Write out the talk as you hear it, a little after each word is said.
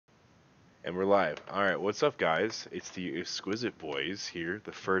And we're live. All right, what's up, guys? It's the Exquisite Boys here,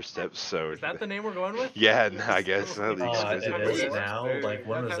 the first Is episode. that the name we're going with? Yeah, I It's guess so. The It Exquisite is Boys. now. Like,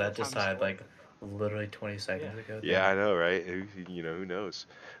 when was that Time to decided? start. Like, literally 20 Yeah. seconds ago. Yeah, Damn. I know, right? Who knows?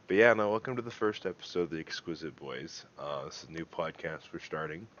 But yeah, no. Welcome to the first episode of the Exquisite Boys. This is a new podcast we're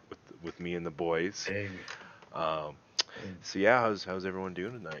starting with me and the boys. Big. Um, Mm. so yeah, how's everyone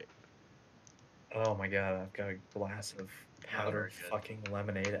doing tonight? Oh my god, I've got a glass of Not very powdered good. fucking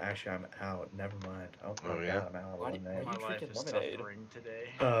lemonade. Actually, I'm out. Never mind. Oh Oh my yeah. god, I'm out of Why do lemonade. you My life drinking is lemonade? suffering today.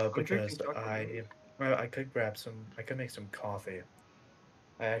 Because drinking chocolate. I could grab some. I could make some coffee.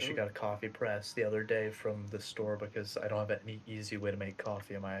 I actually Ooh. got a coffee press the other day from the store because I don't have any easy way to make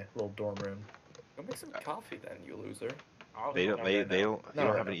coffee in my little dorm room. Go make some coffee then, you loser. I'll They go. don't. Not They right they now. don't. You Not don't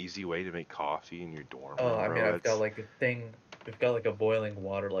right have now. an easy way to make coffee in your dorm Oh, room, I mean, bro. I've got like a thing. We've got like a boiling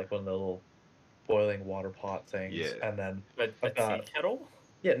water, like one of the little boiling water pot things, Yeah. and then A I've got tea kettle?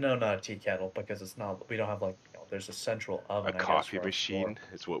 yeah, no, not a tea kettle because it's not. We don't have like there's a central A oven, I guess, coffee for our store. machine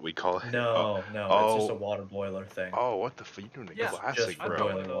is what we call it. No, it's just a Oh, water boiler thing. oh, what the you're doing a Yeah, Just classic, for I've got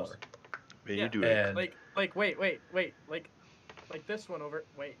bro. one of boiling those. water. Man, Yeah. you do it. And Wait, like this one over.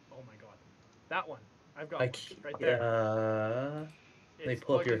 Wait, oh my god, that one. I've got one right there. let me It's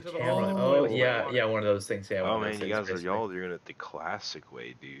pull up plugged your into the camera. wall and it Oh boils yeah, water. yeah, one of those things. Yeah, one Oh of those man, you things. guys are Basically. doing it the classic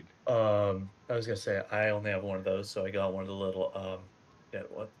way, dude. I was gonna say I only have one of those, so I got one of the little yeah,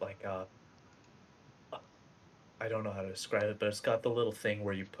 what like I don't know how to describe it, but it's got the little thing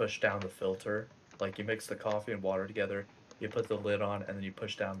where you push down the filter. Like you mix the coffee and water together, you put the lid on, and then you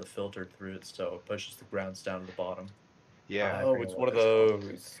push down the filter through it, so it pushes the grounds down to the bottom. Yeah. I Oh, forget it's what one of it's called.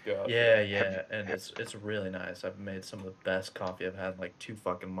 those. Gotcha. Have you Yeah, and have, it's really nice. I've made some of the best coffee I've had in like 2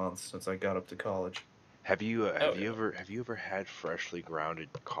 fucking months since I got up to college. Oh yeah. have you ever had freshly grounded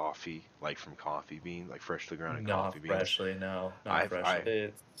coffee, like from coffee bean, like freshly grounded Not coffee beans? freshly, no, not I've I freshly.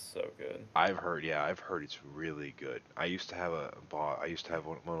 It's so good. I've heard, yeah, I've heard it's really good. I used to have I used to have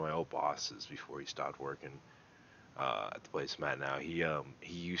one of my old bosses before he stopped working at the place I'm at now. He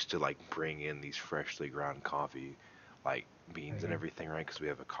used to like bring in these freshly ground coffee, like beans and Hmm. everything, right? Because we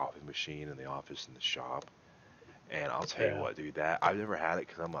have a coffee machine in the office in the shop. And I'll tell you Yeah. what, dude, that I've never had it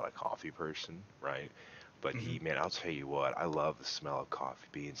because I'm not a coffee person, right? But Hmm. man, I'll tell you what, I love the smell of coffee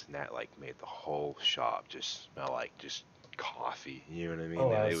beans, and that like made the whole shop just smell like just coffee. You know what I mean?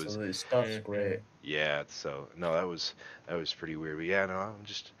 Oh, And it was, absolutely. Stuff's great. yeah. So no, that was pretty weird. But yeah, no,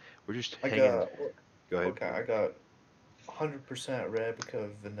 we're just I hanging. got Go ahead. okay. I got 100% Arabica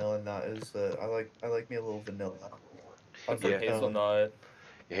vanilla nut is the I like me a little vanilla. And some Yeah, 100 hazelnut.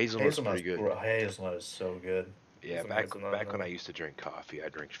 hazelnut's pretty good. Hazelnut is so good. Yeah, Some back hazelnut. when I used to drink coffee, I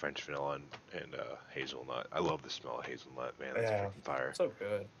drink French vanilla and hazelnut. I love the smell of hazelnut, man. That's Yeah. freaking fire. So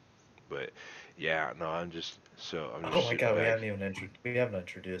good. But yeah, no, I'm just Oh my sitting god, back. we haven't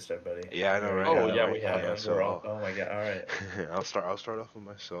introduced everybody. Yeah, I know, right? Oh I know, yeah, right? we Yeah, have. so Oh my god, all right. I'll start off with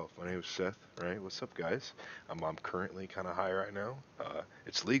myself. My name is Seth. Right? What's up, guys? I'm currently kind of high right now.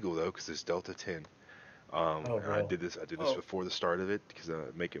 It's legal though, cause it's Delta 10. Oh And I bro. did this Oh, before the start of it, because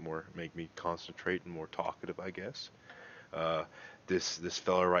make me concentrate and more talkative, I guess. Uh, this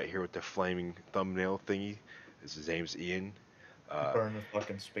fella right here with the flaming thumbnail thingy, his name's Ian. Uh, Burn the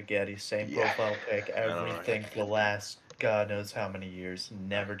fucking spaghetti, same yeah, profile pic, I know, right? everything for the last God knows how many years,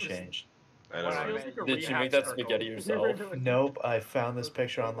 never Listen, changed. I know, This right? feels like a did you rehab make that circle. spaghetti yourself? Nope, I found this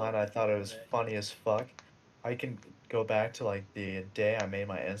picture online. I thought it was funny as fuck. I can go back to like the day I made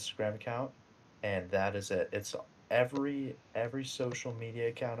my Instagram account, and that is it. It's every social media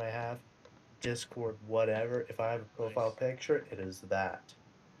account I have, Discord, whatever. If I have a profile picture, it is that.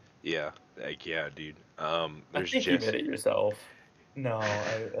 Yeah, like yeah, dude. I There's think you made Jesse it yourself. No,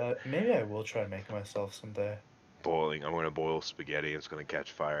 maybe I will try to make it myself someday. boiling. I'm gonna boil spaghetti. It's gonna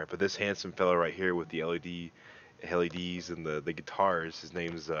catch fire. But this handsome fella right here with the LEDs and the guitars, his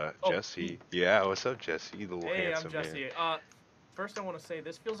name's Oh, Jesse. Yeah, what's up, Jesse? The little hey, I'm handsome man. Jesse. First I want to say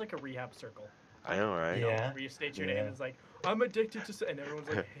this feels like a rehab circle. I know, right? You know, Yeah, where you state your yeah. name and it's like, I'm addicted to, and everyone's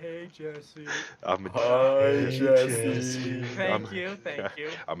like, hey, Jesse. I'm Hi, Hey, Jesse. I'm Thank you.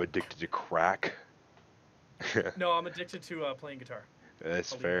 I'm addicted to crack. No, I'm addicted to playing guitar.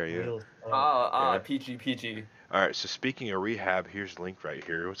 That's Believe fair, it. yeah. Real, Yeah. PG, PG. All right. So speaking of rehab, here's Link right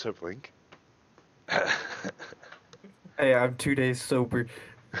here. What's up, Link? Hey, I'm 2 days sober.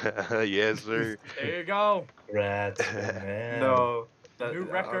 Yes, sir. There you go. rats, man. No, New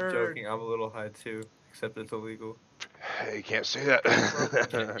I'm record. joking. I'm a little high too, except it's illegal. Hey, you can't say that.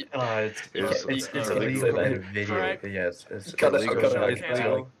 It's It's illegal illegal. in a video. Alright. Yes, it's Got it, illegal. got it, like, it's it's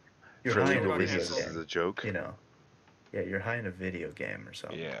legal. like you're For high in legal a video reasons, this is game. a joke. You know, yeah, you're high in a video game or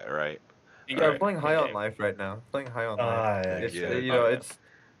something. Yeah, right. Yeah, Alright. I'm playing High on Okay. Life right now. Playing High on Life. Ah, It's yeah. you know Oh, yeah. it's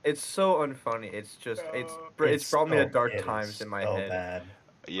It's so unfunny. It's just it's brought me to dark times in my head. Bad.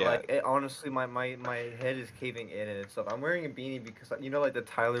 Yeah. Like honestly, my head is caving in and stuff. I'm wearing a beanie because like the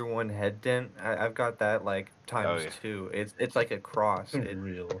Tyler one head dent. I've got that like times yeah. 2. It's like a cross.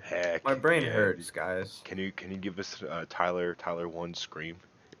 Real. Heck. My brain yeah, hurts, dude. guys. Can you give us Tyler 1 scream?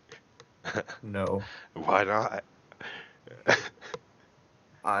 No, Why not?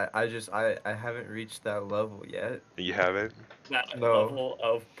 I haven't reached that level yet. You haven't? That No. level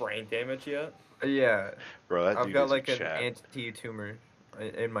of brain damage yet? Yeah, Bro, that I've dude got is like a an chat. anti-tumor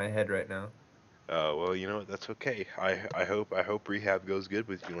in my head right now. Well, you know what? That's okay. I hope rehab goes good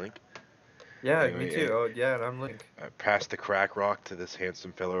with you, Link. Yeah, Anyway, me too. Oh yeah, and I'm Link. Pass the crack rock to this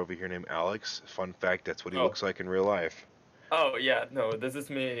handsome fella over here named Alex. Fun fact, that's what he looks like in real life. Oh yeah, no, this is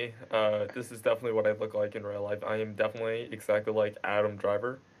me. This is definitely what I look like in real life. I am definitely exactly like Adam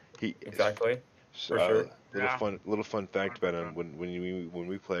Driver. He Exactly. For sure. Little fun fact about him. When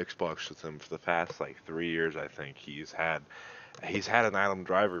we play Xbox with him for the past like 3 years, I think he's had an Adam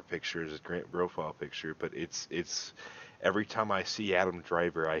Driver picture as his profile picture, but it's every time I see Adam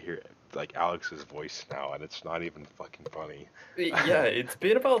Driver, I hear like Alex's voice now, and it's not even fucking funny. Yeah, it's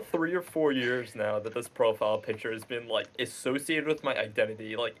been about 3 or 4 years now that this profile picture has been like associated with my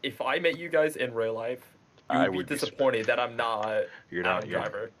identity. Like if I met you guys in real life, you I would be would be disappointed that I'm not You're not. Adam You're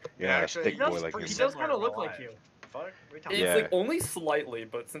Driver. not a Actually, thick he boy does like pretty him. He does similar kind of in look real like life. you. Fuck, what are you talking It's Yeah. like only slightly,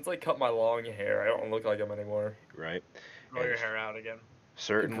 but since I cut my long hair, I don't look like him anymore. Right? Grow your hair out again.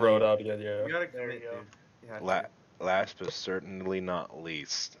 Certainly. Grow it out again, yeah. You gotta There commit, you go. dude. You have La- to. last but certainly not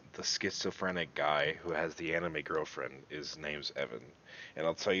least, the schizophrenic guy who has the anime girlfriend. His name's Evan, and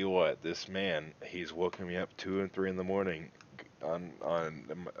I'll tell you what, this man, he's woken me up 2 and 3 in the morning,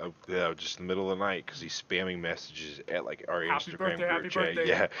 just in the middle of the night because he's spamming messages at like our Happy Instagram birthday, happy group chat. birthday.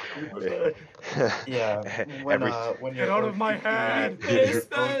 Yeah. Happy birthday. Yeah, when Get you're out of my OTP head. your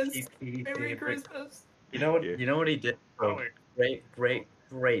Christmas! OTP Merry favorite. Christmas! You know what? Yeah. You know what he did? Oh,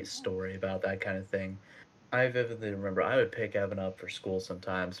 Great story about that kind of thing. I vividly remember I would pick Evan up for school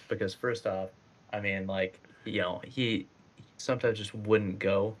sometimes because first off, I mean, like he sometimes just wouldn't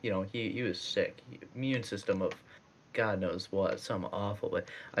go. He was sick, immune system of God knows what, some awful. But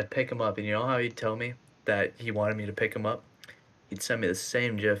I'd pick him up, and you know how he'd tell me that he wanted me to pick him up? He'd send me the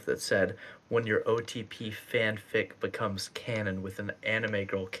same GIF that said, "When your OTP fanfic becomes canon with an anime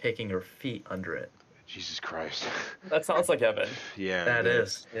girl kicking her feet under it." Jesus Christ. That sounds like Evan. Yeah. That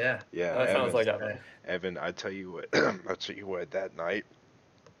is, yeah. Yeah. That sounds Evan, like Evan. Evan, I tell you what. I'll tell you what. That night,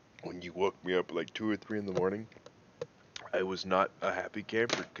 when you woke me up like 2 or 3 in the morning, I was not a happy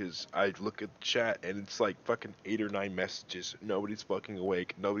camper because I look at the chat and it's like fucking 8 or 9 messages. Nobody's fucking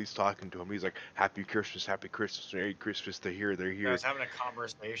awake. Nobody's talking to him. He's like, Happy Christmas, Merry Christmas. They're here. I was having a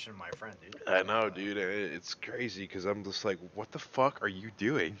conversation with my friend, dude. I know, dude. It's crazy because I'm just like, what the fuck are you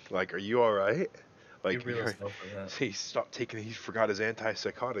doing? Like, are you all right? Like, He really fell for that. he stopped taking. He forgot his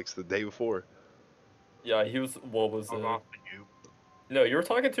antipsychotics the day before. Yeah, he was. What was Fuck it? off the goop. No, you were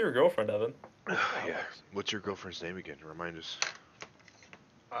talking to your girlfriend, Evan. Yeah. What's your girlfriend's name again? Remind us.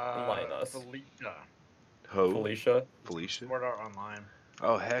 Enlighten us. Felicia. Ho. Felicia. Felicia. Support her online.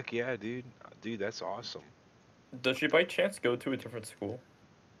 Oh heck yeah, dude. Dude, that's awesome. Does she by chance go to a different school?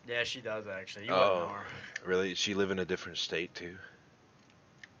 Yeah, she does actually. You wouldn't know Oh, her. really? Does she live in a different state too?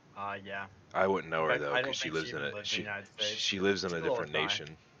 Yeah. I wouldn't know her In fact, though, I don't because she think lives she in even a lives in the United States. she lives in She's a a little different shy.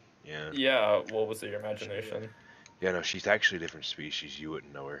 nation. Yeah. Yeah, what was your imagination? Yeah, no, she's actually a different species. You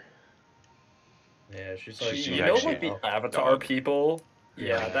wouldn't know her. Yeah, she's like She's You know, actually like the a Avatar dog. people.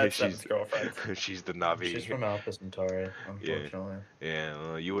 Yeah, Yeah, that's she's Evan's girlfriend. she's the Navi. she's from Alpha Centauri, unfortunately. Yeah,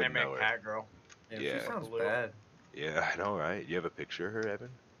 well, you wouldn't Anime know her. cat girl. Yeah. She sounds Blue. bad. Yeah, I know, right? You have a picture of her, Evan?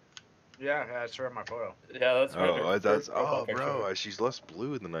 Yeah, that's her in my photo. Yeah, that's right. Oh, that's profile picture. bro. She's less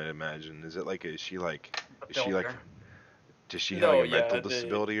blue than I imagine. Is it like? Is she like? The Is she like? filter. Does she have No, like a yeah, mental the-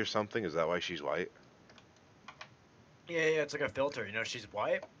 disability or something? Is that why she's white? Yeah, it's like a filter. You know, she's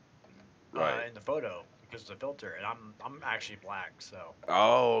white Right. in the photo because it's a filter, and I'm actually black, so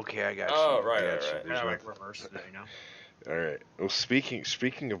Oh, okay, I got you. Oh, right, I got right, you. right. There's kind of no- like reversed it, you know. All right. Well,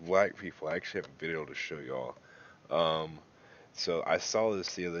 speaking of black people, I actually have a video to show y'all. So I saw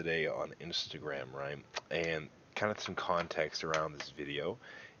this the other day on Instagram, right? And kind of some context around this video.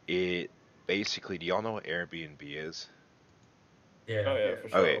 It basically, do y'all know what Airbnb is? Yeah. Oh yeah, for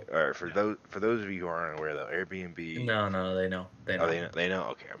sure. Okay, all right. For Yeah. those of you who aren't aware, though, Airbnb. No, they know. They know. Oh, they know.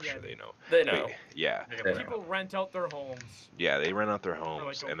 Okay, I'm Yeah. sure they know. They But, know. yeah, Like Yeah. a People rent out their homes yeah. They rent out their for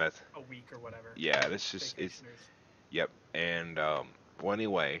homes, like and that's a week or whatever. yeah. It's just it's Vacationers. Yep. And well,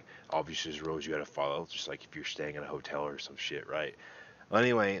 anyway, obviously there's rules you gotta follow, just like if you're staying in a hotel or some shit, right? Well,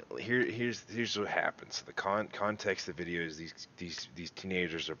 anyway, here's what happens. The context of the video is these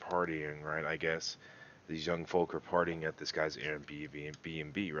teenagers are partying, right? I guess these young folk are partying at this guy's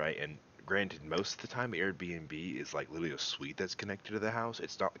Airbnb, right? And granted, most of the time Airbnb is like literally a suite that's connected to the house.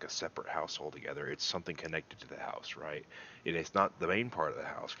 It's not like a separate house altogether. It's something connected to the house, right? And it's not the main part of the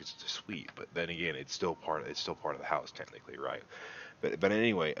house because it's a suite. But then again, it's still part of the house technically, right? But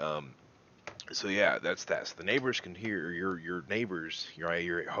anyway, so yeah, that's that. So the neighbors can hear your neighbors, right?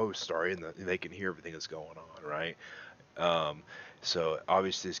 Your hosts, sorry, and they can hear everything that's going on, right? Um, so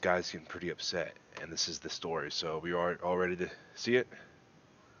obviously this guy's getting pretty upset, and this is the story. So we are all ready to see it.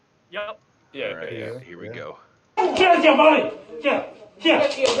 Yep. Yeah. All right, Yeah. here we go. Get your money! Yeah.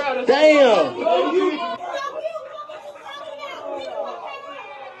 Damn!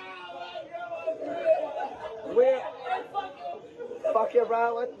 Fuck you,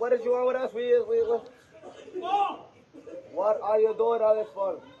 bro. What is you want with us? What are you doing all this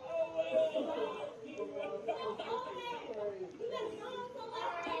for?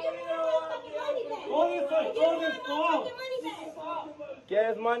 Get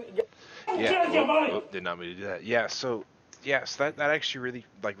his money. Yeah. Oh, did not mean to do that. Yeah. So that actually really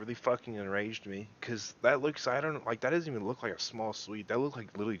fucking enraged me, because that looks, I don't like, that doesn't even look like a small suite. That looked like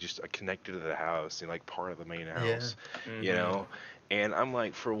literally just connected to the house and like part of the main house, you know. And I'm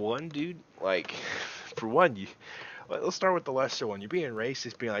like, for one, dude, like, for one, let's start with the lesser one. You're being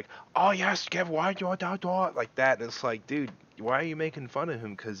racist, being like, oh yes, Kev, why do you like that? And it's like, dude, why are you making fun of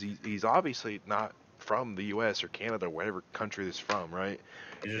him? Because he's obviously not from the U.S. or Canada or whatever country this from, right?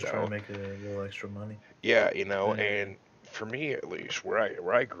 You're just trying to make a little extra money. Yeah, you know, and for me at least, where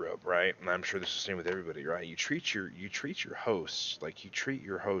I grew up, right, and I'm sure this is the same with everybody, right? You treat your hosts like you treat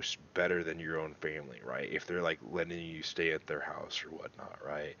your hosts better than your own family, right? If they're like letting you stay at their house or whatnot,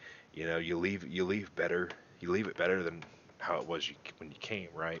 right? You know, you leave it better than how it was when you came,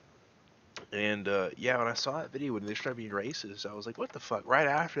 right? And yeah, when I saw that video when they started being racist, I was like, what the fuck? Right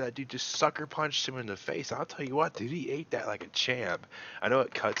after that, dude just sucker punched him in the face. I'll tell you what, dude, he ate that like a champ. I know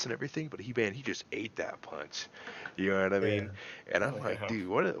it cuts and everything, but he just ate that punch. You know what I mean? And I'm like, dude,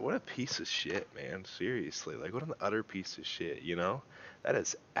 what a piece of shit, man. Seriously, like, what an utter piece of shit, you know? That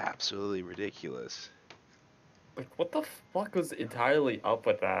is absolutely ridiculous. Like, what the fuck was entirely up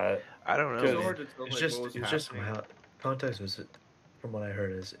with that? I don't know. It's just some context was, from what I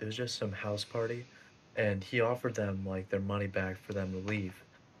heard, is it was just some house party, and he offered them like their money back for them to leave,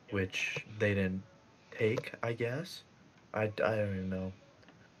 which they didn't take, I guess. I don't even know,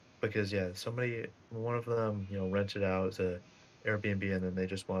 because yeah, one of them, you know, rented out as a Airbnb, and then they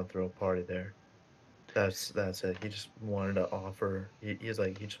just want to throw a party there. That's it. He just wanted to offer. He's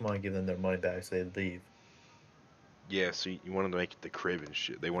like, he just wanted to give them their money back so they'd leave. Yeah, so you wanted to make it the crib and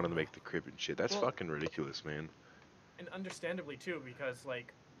shit. They wanted to make the crib and shit. That's fucking ridiculous, man. And understandably too, because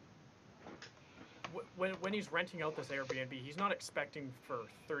like when he's renting out this Airbnb, he's not expecting for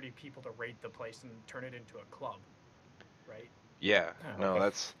 30 people to raid the place and turn it into a club, right? Yeah, no,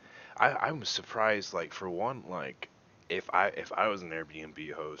 that's I was surprised. Like, for one, like, if I was an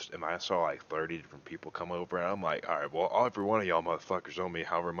Airbnb host and I saw like 30 different people come over, and I'm like, all right, well, every one of y'all motherfuckers owe me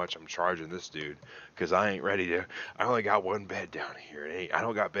however much I'm charging this dude, because I ain't ready to. I only got one bed down here. I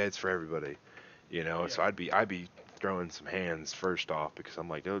don't got beds for everybody, you know. Yeah. So I'd be throwing some hands first off, because I'm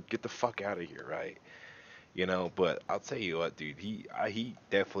like, oh, get the fuck out of here, right? You know. But I'll tell you what, dude, he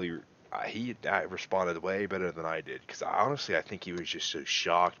definitely. He responded way better than I did, because honestly I think he was just so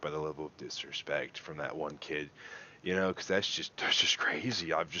shocked by the level of disrespect from that one kid, you know, because that's just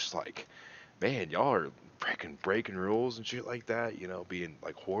crazy. I'm just like, man, y'all are breaking rules and shit like that, you know, being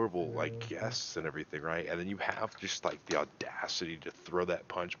like horrible like guests and everything, right? And then you have just like the audacity to throw that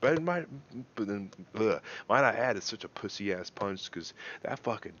punch, but might I add, it's such a pussy ass punch, because that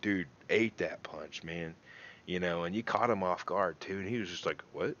fucking dude ate that punch, man, you know, and you caught him off guard too, and he was just like,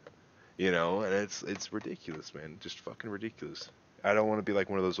 what? You know, and it's ridiculous, man. Just fucking ridiculous. I don't want to be like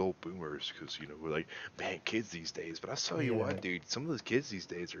one of those old boomers, because, you know, we're like, man, kids these days. But I'll tell you what, dude, some of those kids these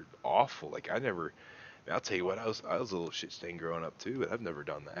days are awful. Like, I'll tell you what, I was a little shit stain growing up too, but I've never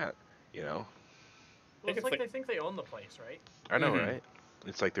done that, you know. Well, it's like they think they own the place, right? I know, right?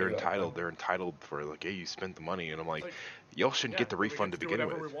 It's like they're entitled. They're entitled for, like, hey, you spent the money, and I'm like, y'all shouldn't get the refund to begin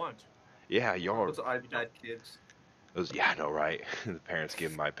with. We want. Yeah, y'all. Those iPad kids. Yeah, I know, right? The parents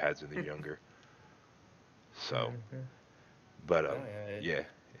give them iPads when they're younger. So, but yeah,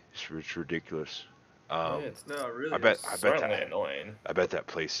 it's ridiculous. It's not really. I bet annoying. I bet that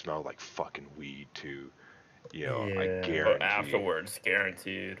place smelled like fucking weed too. You know, I Yeah. guarantee. But afterwards,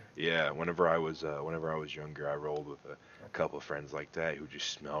 guaranteed. Yeah, whenever I was younger, I rolled with couple of friends like that who just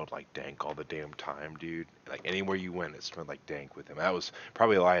smelled like dank all the damn time, dude. Like anywhere you went, it smelled like dank with him. That was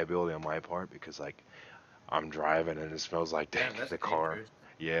probably a liability on my part because like I'm driving and it smells like dank Damn, in that's the car. dangerous.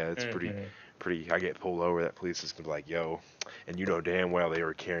 Yeah, it's Mhm. pretty. I get pulled over. That police is gonna be like, yo, and you know damn well they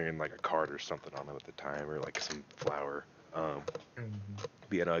were carrying like a cart or something on them at the time, or like some flour. Um,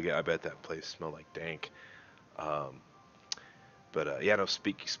 but you know, I bet that place smelled like dank. Um, but yeah, no.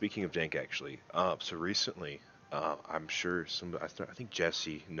 Speaking of dank, actually. So recently, I'm sure I think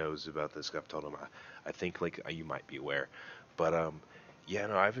Jesse knows about this. I've told him. I think like you might be aware, but yeah,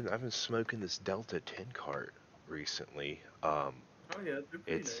 no. I've been smoking this Delta 10 cart recently. Oh yeah, they're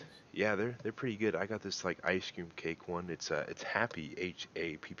pretty It's nice. yeah, they're pretty good. I got this like ice cream cake one. It's Happy,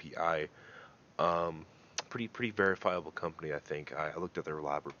 Happi. Um, pretty verifiable company, I think. I looked at their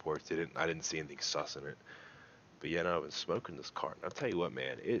lab reports. I didn't see anything sus in it. But yeah, no, I've been smoking this cart. And I'll tell you what,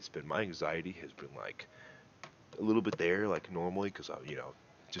 man, my anxiety has been like a little bit there, like normally, because I,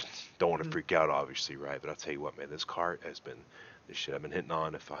 just don't want to freak out, obviously, right? But I'll tell you what, man, this cart has been the shit I've been hitting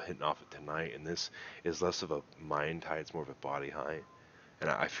on. If I hitting off it tonight, and this is less of a mind high, it's more of a body high, and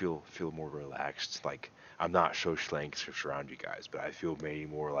I feel more relaxed. Like I'm not socially anxious around you guys, but I feel maybe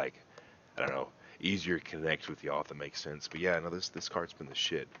more like I don't know, easier to connect with y'all if that makes sense. But yeah, no, this cart's been the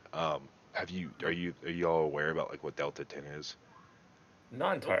shit. Are you all aware about like what Delta 10 is?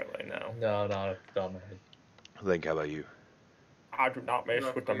 Not entirely, no. No, not off the top of my head. Link, how about you? I do not mess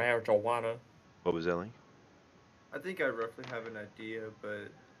with the Roughly. marijuana. What was that, Link? I think I roughly have an idea, but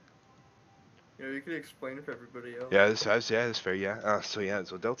you could explain it for everybody else. Yeah, that's fair. Yeah.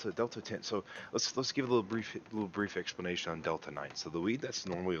 So Delta 10. So let's give a little brief explanation on Delta 9. So the weed that's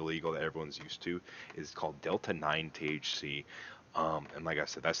normally illegal that everyone's used to is called Delta 9 THC. And like I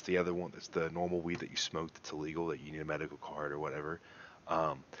said, that's the other one. That's the normal weed that you smoke that's illegal that you need a medical card or whatever.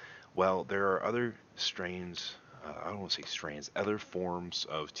 Um, well, there are other strains. I don't want to say strains, other forms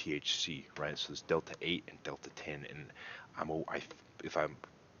of THC, right? So there's Delta 8 and Delta 10, and if I'm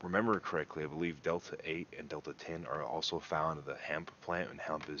remember correctly, I believe Delta 8 and Delta 10 are also found in the hemp plant, and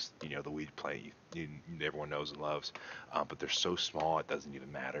hemp is, the weed plant everyone knows and loves. But they're so small it doesn't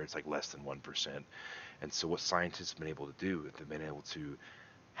even matter. It's like less than 1%. And so what scientists have been able to do is they've been able to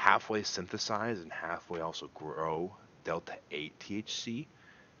halfway synthesize and halfway also grow Delta 8 THC.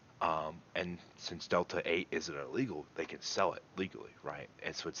 And since Delta 8 isn't illegal, they can sell it legally, right?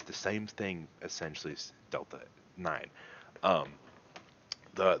 And so it's the same thing essentially as Delta 9. Um,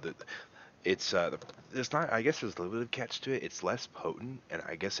 the it's there's not I guess there's a little bit of catch to it. It's less potent, and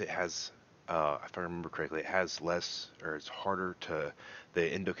I guess it has if I remember correctly, it has less or it's harder to the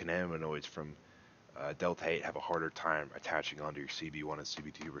endocannabinoids from delta 8 have a harder time attaching onto your CB1 and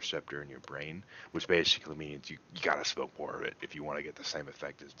CB2 receptor in your brain, which basically means you gotta smoke more of it if you want to get the same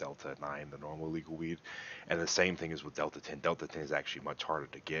effect as delta 9, the normal legal weed. And the same thing is with delta 10. Delta 10 is actually much harder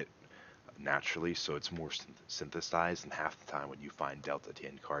to get naturally, so it's more synthesized, and half the time when you find delta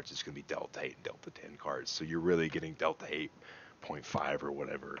 10 cards, it's going to be delta 8 and delta 10 cards, so you're really getting delta 8.5 or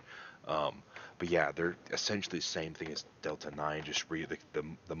whatever. But yeah, they're essentially the same thing as delta 9, just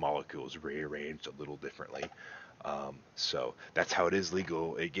the molecules rearranged a little differently. So that's how it is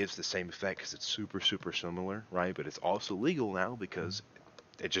legal. It gives the same effect because it's super similar, right? But it's also legal now because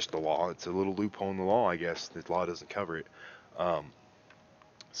it's just the law. It's a little loophole in the law, I guess. The law doesn't cover it.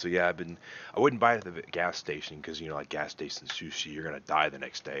 So yeah, I wouldn't buy it at the gas station because, like gas station sushi, you're gonna die the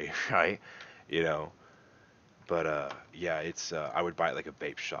next day, right? You know. But yeah, I would buy it like a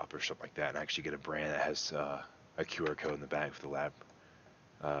vape shop or something like that, and actually get a brand that has a QR code in the back for the lab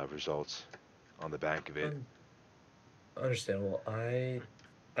results on the back of it. Understandable. I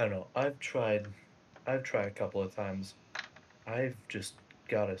don't know. I've tried a couple of times. I've just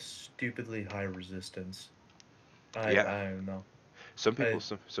got a stupidly high resistance. Yeah, I don't know. some people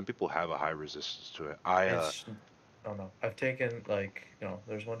I some people have a high resistance to it. it's I don't know. I've taken like,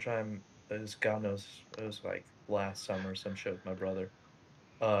 there's one time, it was God knows, it was like last summer, some shit with my brother.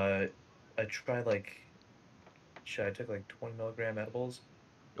 Uh I tried like shit, I took like 20 milligram edibles,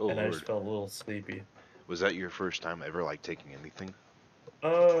 Oh and I just Lord, felt a little sleepy. was that your first time ever like taking anything?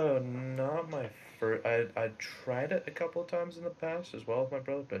 Not my first. I tried it a couple of times in the past as well with my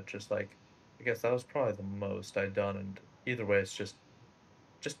brother, but just like, I guess that was probably the most I'd done. And either way, it's just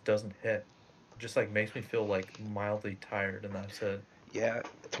doesn't hit. It just like makes me feel like mildly tired, and that's it. Yeah,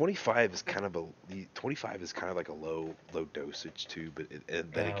 25 is kind of like a low dosage too, but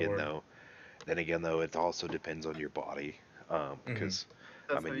and then Yeah, again word. though, it also depends on your body. Mm-hmm. Because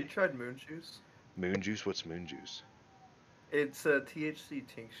I Have you mean, tried moon juice? moon juice. What's moon juice? It's a THC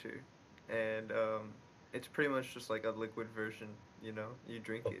tincture, and it's pretty much just like a liquid version You know, you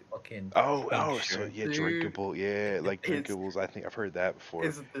drink A it. fucking Oh, so tincture. yeah, Dude, drinkable. Yeah, like it's drinkables. I think I've heard that before.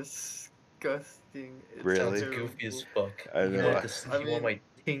 it's disgusting. It's Really? Sounds goofy as terrible. fuck. I You know. want this? I You want mean, my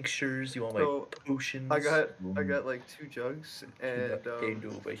tinctures? You want my so potions? I got like 2 jugs, and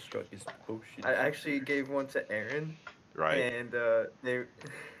my struck is potion. I actually gave one to Aaron, Right. and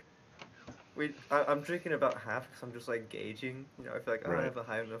I'm drinking about half because I'm just like gauging. You know, I feel like I Right. have a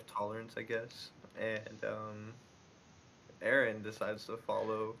high enough tolerance, I guess. And Aaron decides to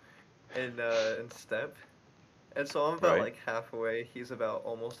follow in step, and so I'm about Right. like halfway. He's about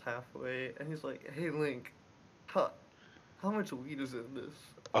almost halfway, and he's like, "Hey Link, how much weed is in this?"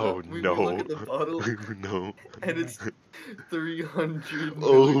 Oh We no. look at the bottle, No. and it's 300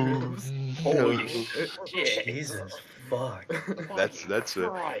 Oh milligrams. no. Jesus fuck. That's a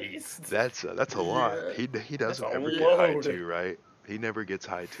Christ. that's a lot. Yeah. He doesn't That's a ever get high load. too, right? He never gets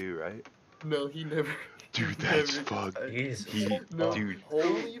high too, right? No, he never. Dude, he that's never gets fucked. high. Jesus. He, No. dude.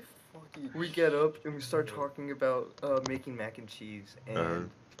 Holy fucking. We get up and we start talking about making mac and cheese, and Uh-huh.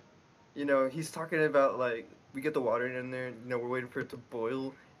 you know, he's talking about like we get the water in there, you know, we're waiting for it to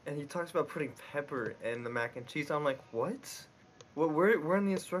boil, and he talks about putting pepper in the mac and cheese. I'm like, what? Where in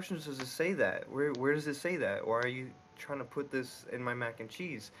the instructions does it say that? Where does it say that? Why are you trying to put this in my mac and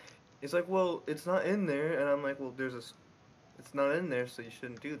cheese? He's like, well, it's not in there, and I'm like, well, it's not in there, so you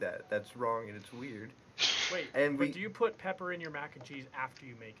shouldn't do that. That's wrong and it's weird. Wait, And but we- do you put pepper in your mac and cheese after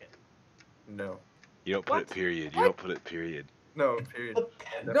you make it? No, You don't put What? it period. You What? don't put it period. no, period.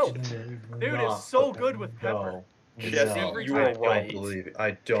 No. Dude, it's so good with pepper. No. Jesse, No, you I are don't right. believe it.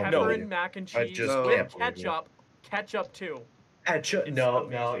 I don't Pepper believe and it. mac and I cheese just with can't believe it. ketchup too. Ketchup? It's No,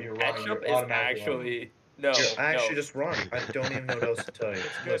 amazing. you're wrong. Ketchup You're is automatically wrong. actually no. You're actually no. just wrong. I don't even know what else to tell you.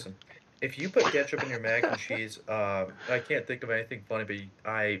 good. Listen, if you put ketchup in your mac and cheese, I can't think of anything funny, but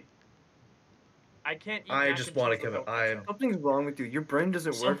I can't eat I mac just and wanna cheese come- without I- ketchup. Something's wrong with you. Your brain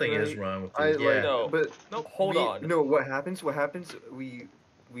doesn't work something right. is wrong with you. I Yeah. like, No. but Nope. Hold on. No, what happens? What happens? We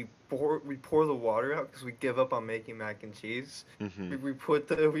pour the water out because we give up on making mac and cheese. Mm-hmm. We put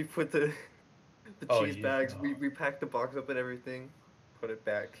the Oh, cheese you- bags. We pack the box up and everything, put it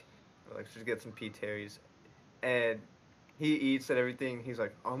back. Like just get some P. Terry's, and he eats and everything. He's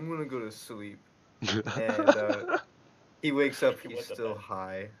like, I'm gonna go to sleep, and he wakes up. He He's went to still bed.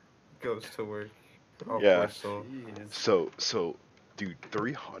 high. Goes to work. Oh, Yeah. poor soul. Jeez. So, dude,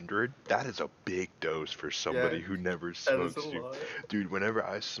 300? That is a big dose for somebody Yeah, who never That is smokes, a dude. lot. Dude, whenever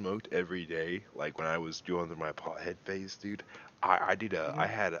I smoked every day, like when I was going through my pothead phase, dude, I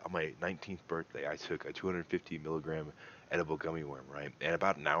had on my 19th birthday, I took a 250 milligram edible gummy worm, right? And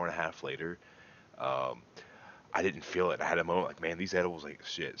about an hour and a half later, I didn't feel it. I had a moment like, man, these edibles like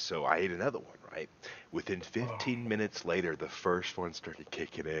shit. So I ate another one, right? Within 15 minutes later, the first one started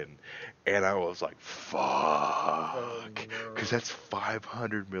kicking in, and I was like, fuck. Oh, no. Because that's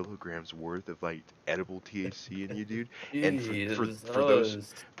 500 milligrams worth of like edible THC in you, dude. And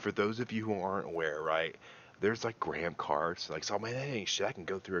for those of you who aren't aware, right, there's like gram carts. Like, so man, that ain't shit. I can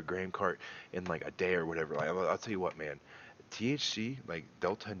go through a gram cart in like a day or whatever. Like, I'll tell you what, man, THC, like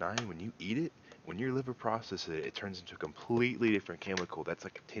Delta 9, when you eat it, when your liver processes it, it turns into a completely different chemical that's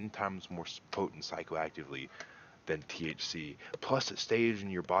like 10 times more potent psychoactively than THC. Plus, it stays in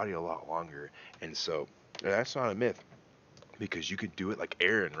your body a lot longer. And so, that's not a myth. Because you could do it like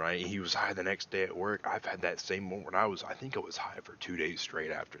Aaron, right? He was high the next day at work. I've had that same moment. I think I was high for 2 days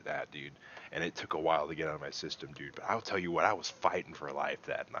straight after that, dude. And it took a while to get out of my system, dude. But I'll tell you what, I was fighting for life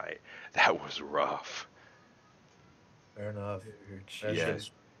that night. That was rough. Fair enough. That's Yeah.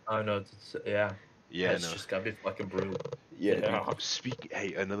 just, I don't know. Yeah. Yeah, That's no. just gotta be fucking brutal. Yeah, Yeah. dude.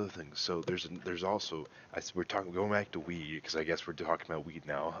 Hey, another thing. So there's also, we're going back to weed because I guess we're talking about weed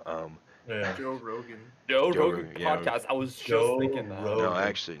now. Yeah. Joe Rogan. Joe Joe Rogan Rogan, yeah. podcast. I was just Joe thinking that. Rogan. No,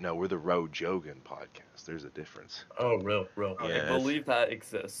 actually, no. We're the Jogan podcast. There's a difference. Oh, real. Yeah, I that's- believe that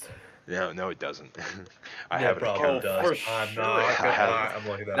exists. No, it doesn't. I Yeah, have an probably account. does. for I'm sure. not. I have- I'm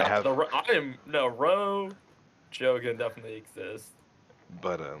looking I that have- up. Ro Jogan definitely exists.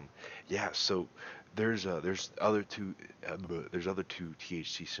 But yeah. So there's other two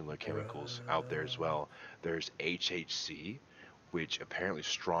THC similar chemicals out there as well. There's HHC, which apparently is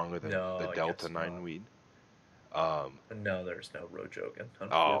stronger than No, the I Delta guess 9 not. weed. No, there's no Rojogan.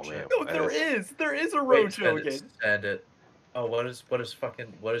 Oh, man. No, there is a Ro Jogan. Send it. Oh, what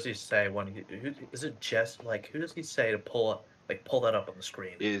does he say when who is it? Who does he say to pull that up on the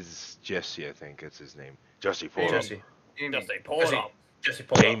screen? Is Jesse, I think that's his name. Jesse, pull it up. Jesse, Just say pull it Jesse. up. Jesse,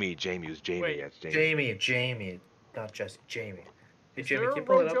 pull it up. Jamie, it was Jamie. Wait. Yeah, it's Jamie. Jamie, not Jesse. Jamie. Hey, Is Jamie, there can a you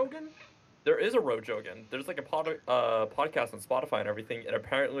pull it up? Rogan? There is a Ro Jogan. There's like a podcast on Spotify and everything, and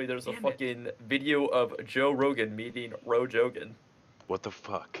apparently there's a Damn it. fucking video of Joe Rogan meeting Ro Jogan. What the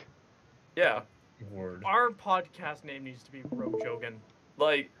fuck? Yeah. Word. Our podcast name needs to be Rojogan.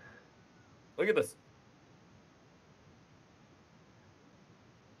 Like, look at this.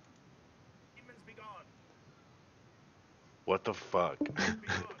 Demons be gone. What the fuck?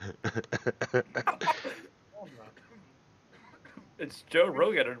 It's Joe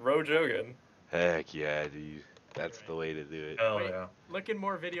Rogan and Rojogan. Heck yeah, dude. That's the way to do it. Oh Wait. yeah. Look in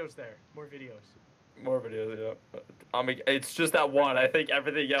more videos there. More videos. More videos, yeah. I mean, it's just that one. I think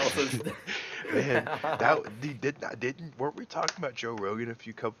everything else is. Man, weren't we talking about Joe Rogan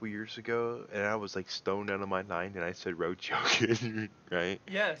a couple years ago? And I was like stoned out of my mind, and I said Rogan, right?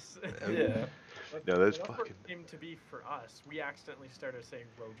 Yes. Yeah. No, that's what fucking. it came to be for us. We accidentally started saying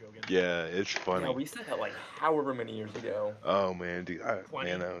Rojogan. Yeah, it's funny. Yeah, we said that like however many years ago. Oh man, dude, 20,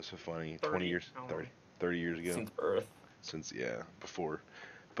 man, that was so funny. 30, 20 years, I don't know. 30 years ago. Since birth. Yeah, before.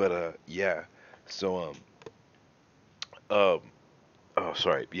 But yeah. So oh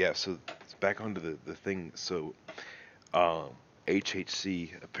sorry. Yeah, so back onto the thing. So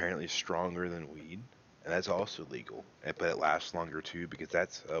HHC apparently is stronger than weed, and that's also legal. But it lasts longer too, because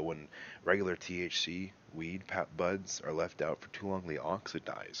that's when regular THC weed buds are left out for too long, they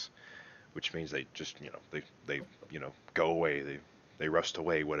oxidize, which means they just they go away, they rust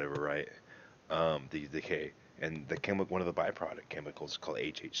away, whatever, right? They decay, and one of the byproduct chemicals is called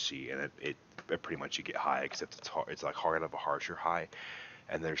HHC, and it pretty much you get high, except it's like hard of a harsher high.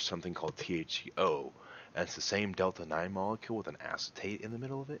 And there's something called THCO, and it's the same delta 9 molecule with an acetate in the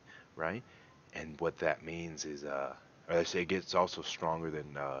middle of it, right? And what that means is, or they say it gets also stronger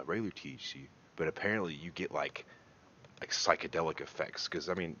than regular THC, but apparently you get like psychedelic effects, because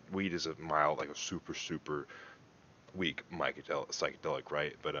I mean, weed is a mild, like a super weak psychedelic,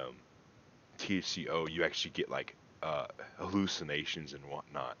 right? But THCO, you actually get like hallucinations and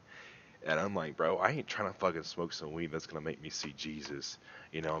whatnot. And I'm like, bro, I ain't trying to fucking smoke some weed that's gonna make me see Jesus,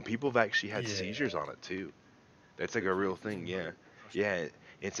 and people have actually had seizures on it too. That's like a real thing, yeah. Yeah,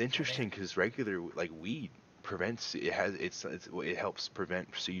 it's interesting because regular like weed prevents it helps prevent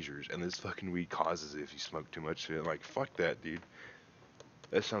seizures, and this fucking weed causes it if you smoke too much. So like, fuck that, dude.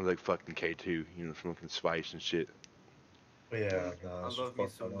 That sounds like fucking K2, smoking spice and shit. Yeah. No, I it's love just me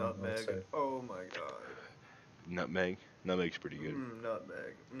fucked some up, I'd say. nutmeg. Oh my god. Nutmeg's pretty good.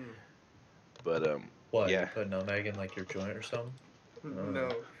 Nutmeg. But What? yeah. You put nutmeg in like your joint or something? No.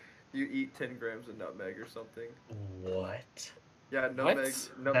 You eat 10 grams of nutmeg or something. What? Yeah, nutmeg.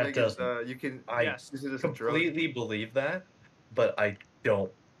 What? Nutmeg is doesn't- you can Yes. use it as a drug. Completely believe that, but I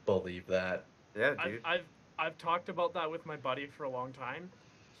don't believe that. Yeah, dude. I've talked about that with my buddy for a long time.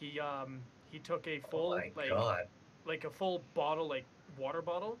 He took a full Oh my god. like a full bottle, like water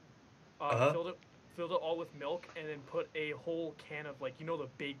bottle, filled it all with milk, and then put a whole can of like the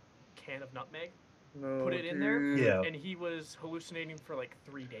big can of nutmeg. No, Put it in there, dude. Yeah. and he was hallucinating for like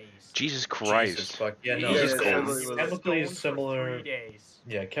 3 days. Jesus Christ. Jesus fuck. Yeah, no, Jesus it's, Christ. it's He was chemically stoned for similar. 3 days.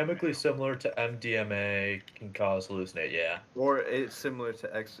 Yeah, chemically similar to MDMA, can cause hallucinate. Yeah. Or it's similar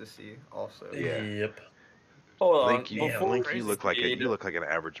to ecstasy, also. Yeah. Yep. Hold on. Link, you look like an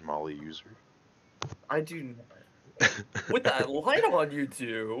average Molly user. I do. With that light on you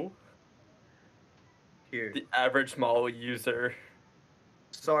two, Here. the average small user.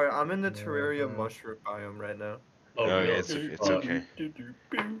 Sorry, I'm in the Terraria mushroom biome right now. Oh, No, really? it's okay.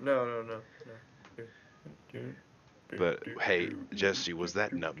 No. But hey, Jesse, was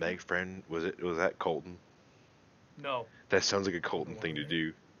that nutmeg friend? Was that Colton? No, That sounds like a Colton thing to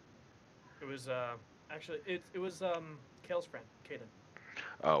do. it was actually it was Kale's friend, Kaden.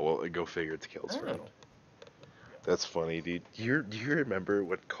 Oh well, go figure. It's Kale's friend. Oh. That's funny, dude. Do you remember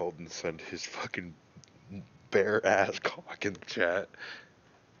when Colton sent his fucking bare ass cock in the chat?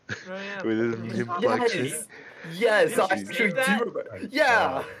 Oh, yeah. With his meme flexing? Yes, Did I you actually save that? do remember.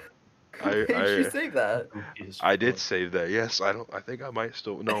 Yeah. Did you save that? I did save that. Yes, I think I might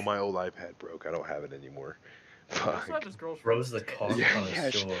still. No, my old iPad broke. I don't have it anymore. He also Fuck. had his girlfriend. Rose the cock Yeah, on yeah.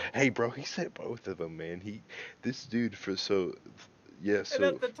 his shore. Hey, bro, he sent both of them, man. This dude yeah. And So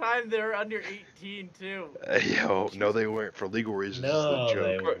at the time, they were under 18 too. no, they weren't for legal reasons. No, It's a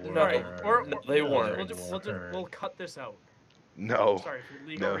they joke. weren't. No, they weren't. We'll cut this out. No. Sorry, for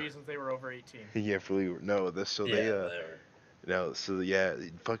legal no. reasons, they were over 18. Yeah, for legal. No,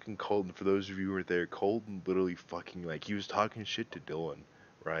 fucking Colton. For those of you who were there, Colton literally fucking he was talking shit to Dylan,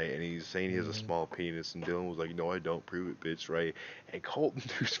 right? And he's saying he has a small penis, and Dylan was like, "No, I don't. Prove it, bitch." Right? And Colton,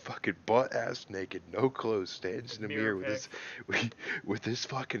 who's fucking butt ass naked, no clothes, stands in the mirror with his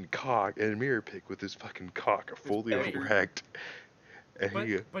fucking cock, and a mirror pic with his fucking cock fully Wait. erect. And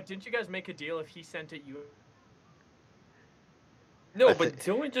But didn't you guys make a deal if he sent it you? No, I but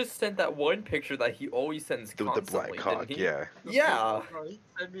Dylan just sent that one picture that he always sends with the black constantly, cock, didn't he? yeah. Yeah. Bro, he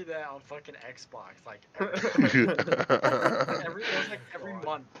sent me that on fucking Xbox. Like, it was like every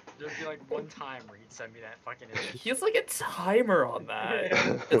month. There'd be like one time where he'd send me that fucking image. He has like a timer on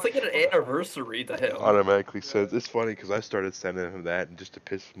that. It's like an anniversary to him. Automatically says it's funny because I started sending him that and just to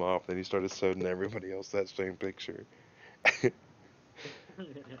piss him off. Then he started sending everybody else that same picture.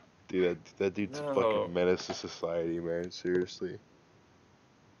 Dude, that dude's a No. fucking menace to society, man. Seriously.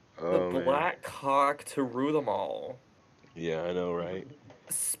 The Oh man. black cock to rule them all. Yeah, I know, right?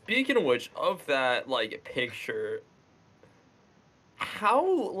 Speaking of which, of that like picture, how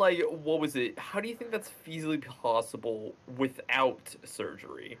what was it? How do you think that's feasibly possible without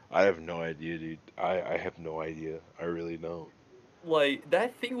surgery? I have no idea, dude. I have no idea. I really don't. Like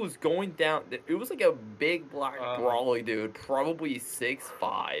that thing was going down. It was like a big black brawly dude, probably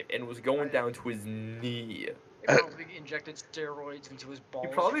 6'5", and was going down to his knee. They probably injected steroids into his balls.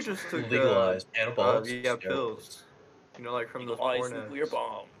 He probably just took legalized anabolic pills. You know, like from those Legalized porn nuclear ads.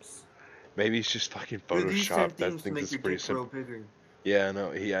 bombs. Maybe it's just fucking Dude, these same Photoshop. That things thinks make it's your pretty dick grow simple. bigger. Yeah, I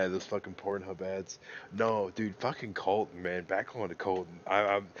know. Yeah, those fucking Pornhub ads. No, dude, fucking Colton, man. Back on to Colton.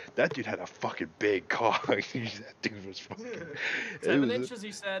 That dude had a fucking big cock. That dude was fucking. 7 inches,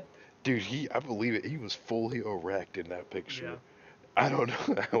 he said. Dude, I believe it. He was fully erect in that picture. Yeah. I don't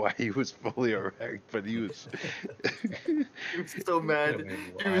know why he was fully erect, but he was. He was so mad.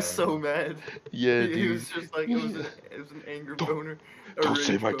 He was so mad. Yeah, He dude. was just like, it was an anger boner. a Don't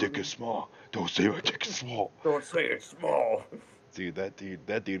say rage my boner. dick is small. Don't say my dick is small. Don't say it's small. Dude, that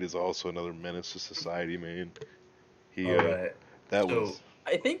dude is also another menace to society, man. He, Alright. that So- was.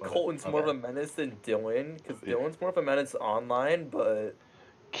 I think Okay, Colton's more of okay. a menace than Dylan, because Yeah. Dylan's more of a menace online, but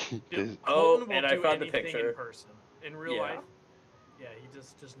this- Oh, Colton will and I do found the anything picture. in person. In real Yeah. life, yeah, he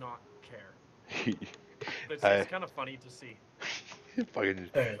just does not care. he, But it's, I- it's kind of funny to see.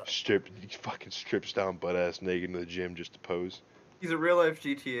 fucking strips down butt ass naked in the gym just to pose. He's a real life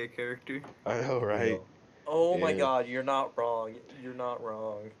GTA character. I know, right? oh my Yeah. god, you're not wrong. You're not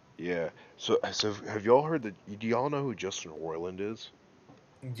wrong. Yeah. So have y'all heard that? Do y'all know who Justin Roiland is?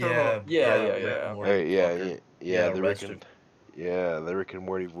 Yeah, Yeah, Rick yeah. and Morty Hey, yeah, fucker. yeah, Yeah, the Rick and, arrested. yeah, the Rick and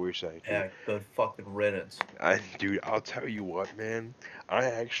Morty voice actor. Yeah, good fucking riddance. Dude, I'll tell you what, man. I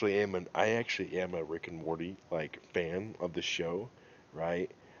actually am a Rick and Morty like fan of the show, right?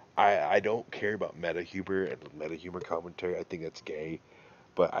 I don't care about meta humor and meta humor commentary. I think that's gay,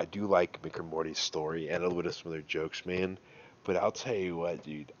 but I do like Rick and Morty's story and a little bit of some of their jokes, man. But I'll tell you what,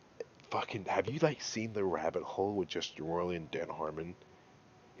 dude. Fucking, have you like seen the rabbit hole with Justin Roiland and Dan Harmon?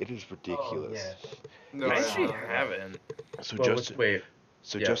 It is ridiculous. No, I Yeah. actually haven't. So Well, Justin, wait.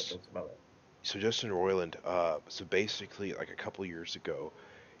 so Yeah, just that's about it. so Justin Roiland, so basically like a couple years ago,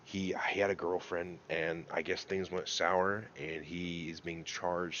 he had a girlfriend and I guess things went sour and he is being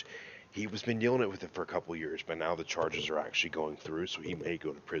charged. He was been dealing with it for a couple years, but now the charges are actually going through, so he may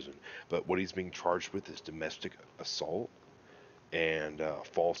go to prison. But what he's being charged with is domestic assault and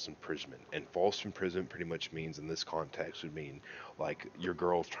false imprisonment. And false imprisonment pretty much means, in this context, would mean like your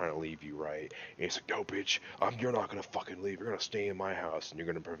girl's trying to leave you, right? And it's like, no, bitch, you're not gonna fucking leave. You're gonna stay in my house, and you're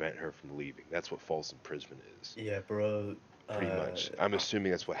gonna prevent her from leaving. That's what false imprisonment is, Yeah, bro. pretty much. I'm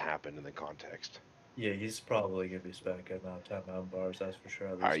assuming that's what happened in the context. Yeah, he's probably gonna be spending a good amount of time out in bars, that's for sure.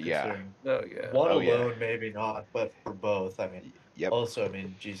 At least Yeah. considering Oh yeah. one Oh, yeah. alone, maybe not, but for both, I mean. Yep. Also, I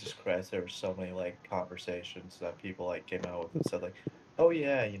mean, Jesus Christ, there were so many like conversations that people like came out with and said like, "Oh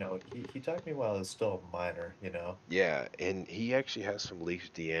yeah, you know, he talked to me while I was still a minor," you know. Yeah, and he actually has some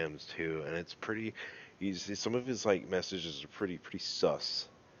leaked DMs too, and it's pretty. Some of his like messages are pretty sus,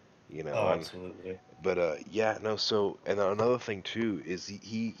 you know. Oh, and- absolutely. But yeah, no. So and another thing too is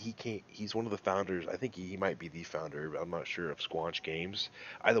he can't. He's one of the founders. I think he might be the founder. But I'm not sure of Squanch Games.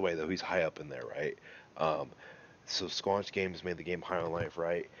 Either way, though, he's high up in there, right? So Squanch Games made the game High on Life,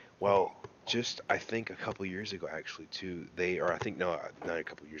 right? Well, just I think a couple years ago, actually, too. I think no, not a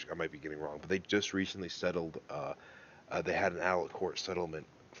couple years ago. I might be getting wrong, but they just recently settled. They had an out-of-court settlement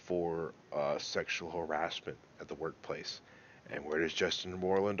for sexual harassment at the workplace. And where does Justin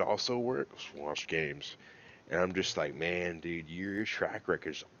Moreland also work? Squanch Games. And I'm just like, man, dude, your track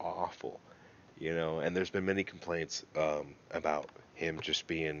record's awful, you know. And there's been many complaints about him just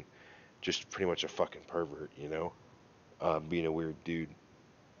being, just pretty much a fucking pervert, you know, being a weird dude.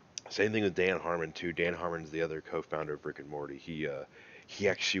 Same thing with Dan Harmon too. Dan Harmon's the other co-founder of Rick and Morty. He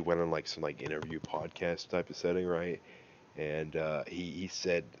actually went on like some like interview podcast type of setting, right? And he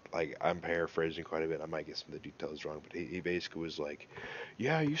said, like, I'm paraphrasing quite a bit. I might get some of the details wrong, but he basically was like,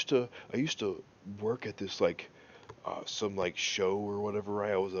 yeah, I used to work at this like some like show or whatever,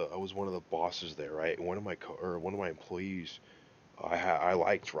 right? I was one of the bosses there, right? And one of my employees I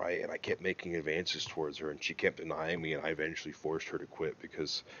liked, right, and I kept making advances towards her, and she kept denying me, and I eventually forced her to quit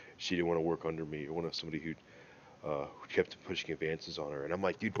because she didn't want to work under me or want somebody who kept pushing advances on her. And I'm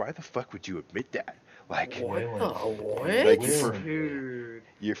like, dude, why the fuck would you admit that? Like, What the what? like for Dude,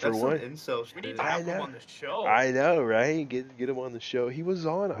 you for that's some one. incel We need shit. to I have him know. on the show. I know, right? Get him on the show. He was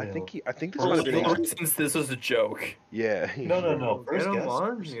on. I Well, think this For might have first been legal guest. reasons, this is a joke. yeah. No. Get First him guest.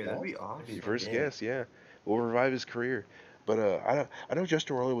 on First here. That'd be guest. awesome. First Yeah. guess, yeah. We'll revive his career. But I know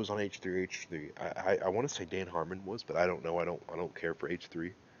Justin Roiland was on H3. I want to say Dan Harmon was, but I don't know. I don't care for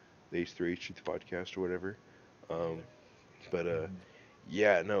H3, the H3 podcast or whatever. Um, but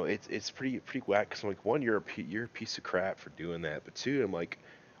yeah, no, it's pretty whack. Cause I'm like, one, you're a piece of crap for doing that, but two, I'm like,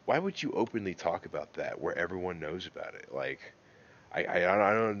 why would you openly talk about that where everyone knows about it? Like, I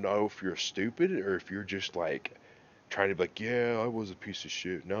don't know if you're stupid or if you're just like trying to be like, yeah, I was a piece of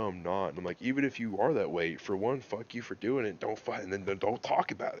shit. No, I'm not. And I'm like, even if you are that way, for one, fuck you for doing it. Don't fight, and then don't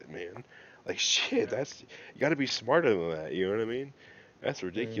talk about it, man. Like, shit, that's you got to be smarter than that. You know what I mean? That's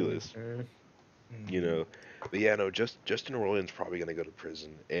ridiculous. You know. But yeah, no, Justin Roiland's probably gonna go to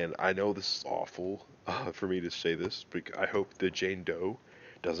prison, and I know this is awful for me to say this, but I hope that Jane Doe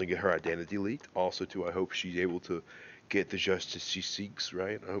doesn't get her identity leaked. Also, too, I hope she's able to get the justice she seeks.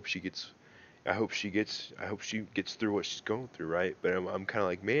 Right? I hope she gets through what she's going through, right? But I'm kind of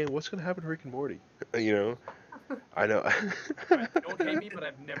like, man, what's gonna happen to Rick and Morty? You know, I know. Don't hate me, but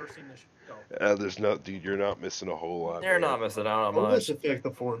I've never seen this show. There's no, dude, you're not missing a whole lot. They're man. not missing out on How will this much. affect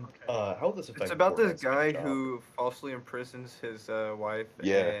the foreign? How will this affect? It's the about foreign this guy job? who falsely imprisons his wife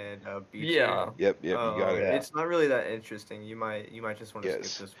Yeah. and beats Yeah. her. Yep, you got it. Yeah. It's not really that interesting. You might just want to Yes.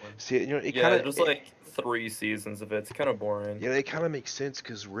 skip this one. See, you know, it Yeah, kind of, just like 3 seasons of it. It's kind of boring. you know, it kind of makes sense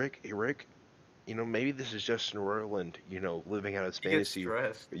because Rick, you know, maybe this is Justin Roiland, you know, living out his He gets fantasy.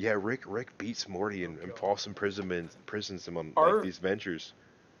 stressed. Yeah, Rick beats Morty and false imprisons him on Are- like these ventures.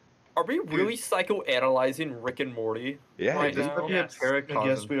 Are we really psychoanalyzing Rick and Morty? Yeah, Right This now? might be Yes. a paracosm. I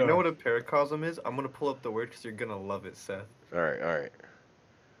guess we You know are. what a paracosm is? I'm gonna pull up the word because you're gonna love it, Seth. all right.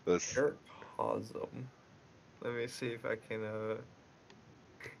 Let's. Paracosm. Let me see if I can.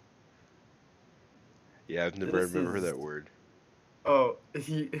 Yeah, I've never This heard is- that word. Oh,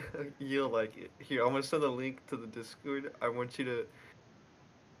 you'll like it. Here, I'm gonna send a link to the Discord. I want you to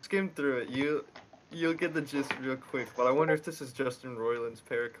skim through it. You'll get the gist real quick. But I wonder if this is Justin Roiland's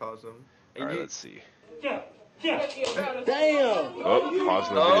paracosm. All right, let's see. Damn. Oh, pause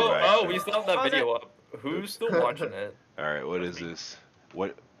the video back. Oh, we still have that video up. Who's still watching it? All right, what is this?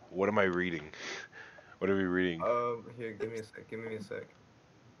 What am I reading? What are we reading? Here, give me a sec. Give me a sec.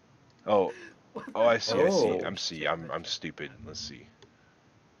 Oh, I see. Oh. I'm stupid. Let's see.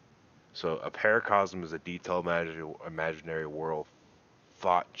 So a paracosm is a detailed imaginary world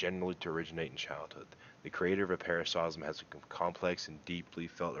thought generally to originate in childhood. The creator of a paracosm has a complex and deeply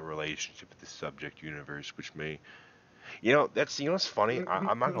felt a relationship with the subject universe, which may, what's funny.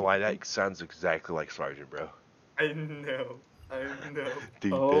 I'm not gonna lie, that sounds exactly like Sergeant, bro. I know.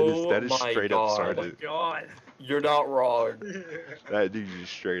 Dude, Oh that is my straight God. up Oh my Sergeant. god. You're not wrong. That dude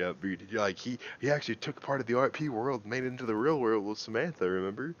just straight up, dude. Like he actually took part of the RP world, made it into the real world with Samantha.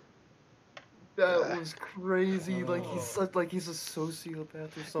 Remember? That was crazy. Like he's a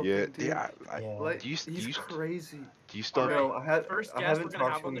sociopath or something. Yeah, dude. yeah. Yeah. Like Do you- he's crazy. Do you still? Alright. No, I First I guest haven't we're gonna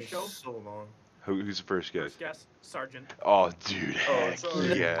talked have to on him the in show? so long. Who's the first guy? First guest, Sergeant. Oh, dude. Oh, Heck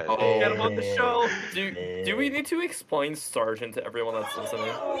sorry. yeah. Oh. Get him on the show. Do we need to explain Sergeant to everyone that's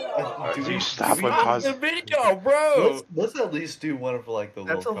listening? Do you stop We when have pause? the video, bro. Let's at least do one of like the.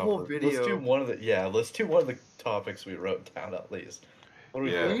 That's little a whole Let's video. do one of the Let's do one of the topics we wrote down at least. What do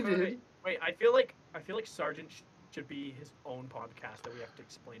we Yeah. think? We did. Wait, I feel like Sergeant should be his own podcast that we have to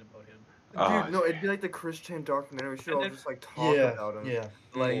explain about him. Dude, no, it'd be like the Chris Chan documentary. We should And all then- just like talk Yeah, about him. yeah.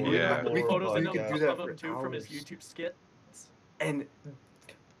 Like Yeah. we Photos could of do him, that of for him too from his hours. YouTube skits. And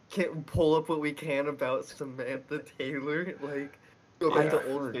can't pull up what we can about Samantha Taylor. Like go back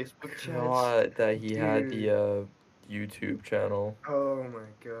to old Facebook chats. God, that he had Dude. the YouTube channel. Oh my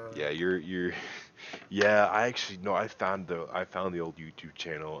god. Yeah, you're. Yeah, I actually no. I found the old YouTube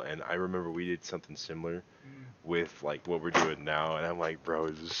channel, and I remember we did something similar with like what we're doing now, and I'm like, bro,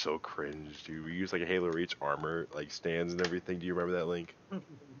 this is so cringe, dude. We use like a Halo Reach armor, like stands and everything. Do you remember that link?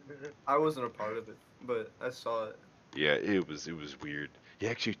 I wasn't a part of it, but I saw it. Yeah, it was weird. He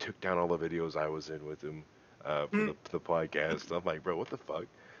actually took down all the videos I was in with him for the podcast. I'm like, bro, what the fuck?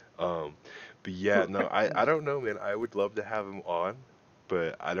 But yeah, no, I don't know, man. I would love to have him on,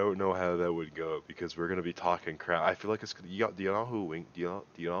 but I don't know how that would go because we're gonna be talking crap. I feel like it's. Do y'all know who do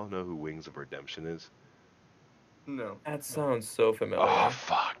y'all know who Wings of Redemption is? No. That sounds so familiar. Oh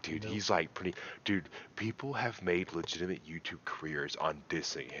fuck, dude, he's like pretty. Dude, people have made legitimate YouTube careers on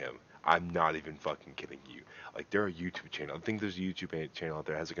dissing him. I'm not even fucking kidding you. Like, there are YouTube channel. I think there's a YouTube channel out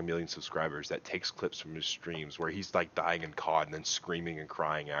there that has like 1 million subscribers that takes clips from his streams where he's like dying in COD and then screaming and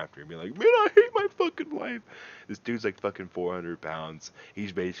crying after him, being like, "Man, I hate my fucking life." This dude's like fucking 400 pounds.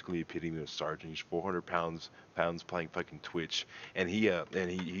 He's basically a epitome of sergeant. He's 400 pounds playing fucking Twitch, and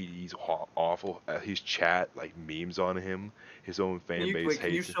he's awful. His chat like memes on him. His own fan base hates.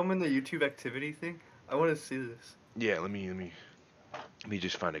 Can you show him in the YouTube activity thing? I want to see this. Yeah, let me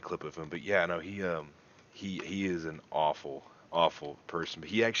just find a clip of him. But yeah, no, he is an awful person. But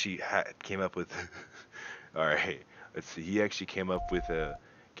he actually came up with all right, let's see. He actually came up with a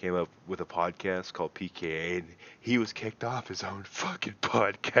podcast called PKA, and he was kicked off his own fucking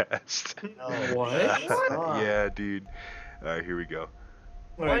podcast. No. What? Yeah, dude. All right, here we go.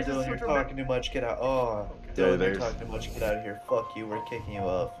 What are you doing? You're talking too much. Get out. Oh, There- Dylan, you're there's- talking too much. Get out of here. Fuck you. We're kicking you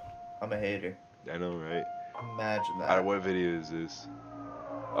off. I'm a hater. I know, right? Imagine that. What video is this?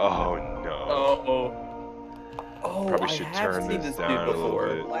 Oh no. Oh, Probably I should have turn seen this this down dude a little before.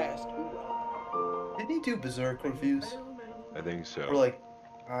 bit. Last. Didn't he do Berserk reviews? I think so. Or like,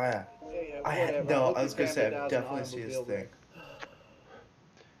 Yeah, I no, I was gonna say I definitely see his thing.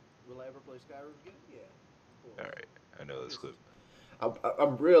 Will I ever play Skyrim again? Yeah. All right, I know this clip.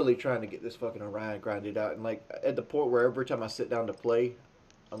 I'm really trying to get this fucking Orion grinded out, and like at the point where every time I sit down to play,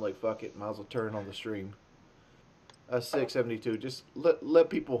 I'm like, fuck it, might as well turn on the stream. 672. Just let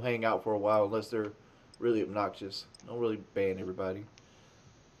people hang out for a while unless they're really obnoxious. Don't really ban everybody.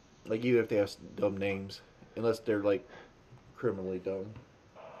 Like even if they have dumb names, unless they're like criminally dumb.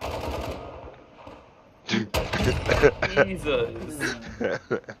 Jesus.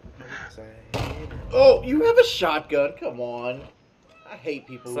 Oh, you have a shotgun? Come on. I hate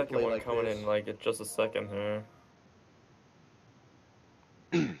people who Second play one like coming this. in like in just a second here.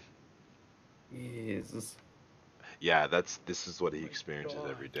 Jesus. Yeah, this is what he experiences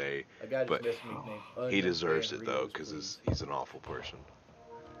every day. A guy just but messaged me named He deserves Unban it though, Reels, because please. he's an awful person.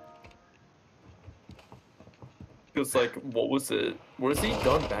 Because like, what was it? What has he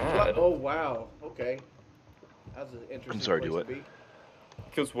done bad? Oh wow. Okay. That's an interesting. sorry, place do what? to be.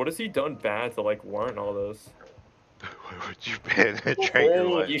 Because what has he done bad to like warrant all this? Why would you ban a Traeger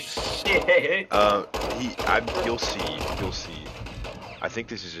Holy life? shit! You'll see. I think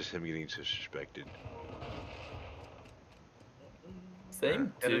this is just him getting disrespected.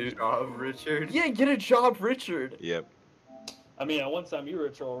 Same Get a dude. job, Richard. Yeah, get a job, Richard. Yep. I mean, at one time you were a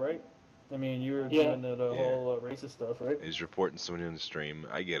troll, right? I mean, you were doing the whole racist stuff, right? He's reporting someone in the stream.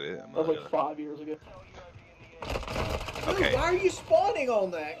 I get it. I'm That was not like 5 years ago. Okay. Dude, why are you spawning on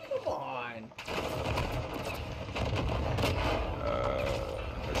that? Come on.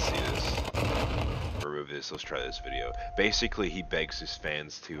 Let's see this. Remove this. Let's try this video. Basically, he begs his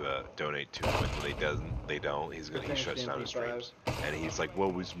fans to donate to him, and when they don't, he shuts down his streams. And he's like,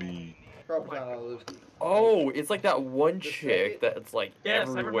 "Woe is me." Probably not all those. Oh, it's like that one Just chick say that's like Yes, I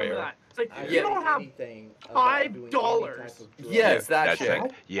remember everywhere. that. It's like, I you don't have anything about doing any $5. type of drug. Yes, that That's chick.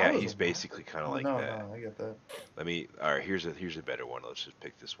 it. Yeah, I was he's a- basically kind of like no, that. No, I get that. All right, here's a better one. Let's just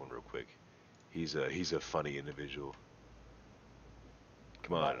pick this one real quick. He's a funny individual.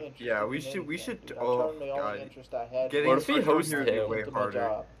 Come on. Yeah, we should. Oh god. Getting What if we Sarge on host here would be him way to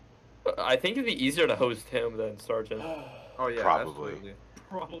harder. I think it'd be easier to host him than Sergeant. Oh yeah, Probably. absolutely.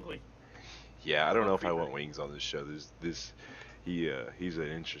 probably. Yeah, I don't know if I want wings on this show. He's an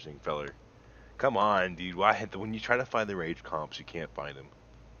interesting feller. Come on, dude. Why when you try to find the rage comps, you can't find them?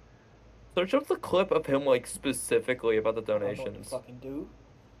 Search up the clip of him like specifically about the donations. Fucking do.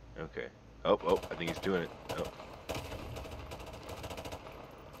 Okay. Oh, I think he's doing it. Oh.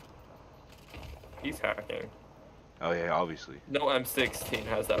 He's hacking. Oh yeah, obviously. No M16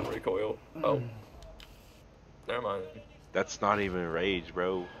 has that recoil. Oh. Never mind. That's not even rage,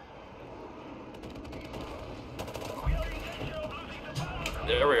 bro.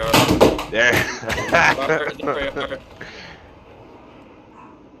 There we are. There. There we are.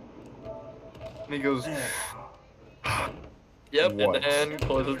 And he goes, Yep, What? and then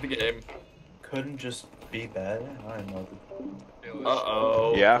closes the game. Couldn't just be bad. I don't know.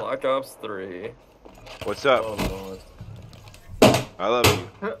 Uh-oh. Yeah? Black Ops 3. What's up? Oh lord. I love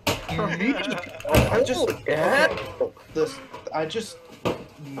you. I just. yeah? Okay, this. I just.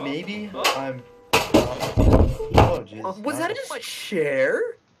 Maybe I'm. Oh jeez. Was that his chair?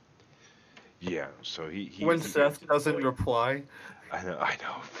 Yeah. So he. when Seth doesn't reply. I know.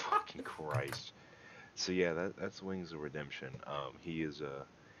 Fucking Christ. So yeah, that's Wings of Redemption. He's a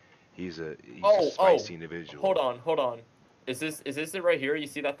spicy individual. Hold on. Is this it right here? You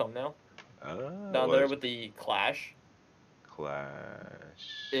see that thumbnail? Down what there is with the Clash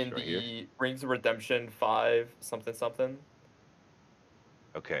in right here? the Rings of Redemption 5 something something.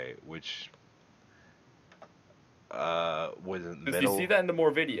 Okay, which was in the Does you see middle. that in the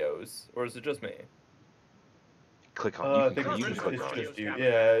more videos, or is it just me? Click on. I You think can, it's you can just, click it's on it. just you. Videos,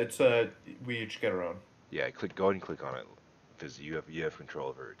 Yeah, it's we each get our own. Yeah, go ahead and click on it because you have control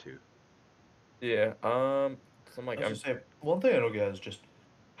over it too. Yeah. So I'm I like, was just saying, one thing I don't get is just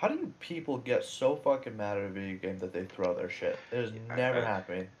how do people get so fucking mad at a video game that they throw their shit? It has never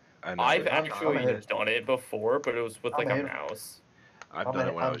happened to me. I know. I've But I'm a actually hater. done it before, but it was with I'm like a a hater. mouse. I've done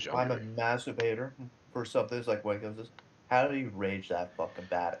it when I was I'm a younger. massive hater for something. It's like when it comes to this, how do you rage that fucking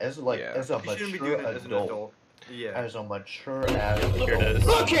bad? As Yeah. a You shouldn't be mature doing it as an adult, adult. Yeah. as a mature ass Here it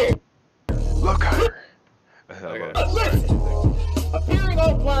adult. is. Look at her. I Okay. love Listen, appearing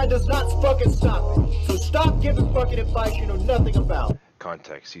all blind does not fucking stop it. So stop giving fucking advice you know nothing about.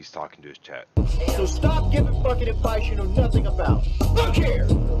 context. He's talking to his chat. So stop giving fucking advice you know nothing about. Look here!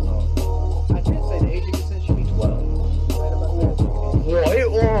 I did say the age of consent should be 12. Right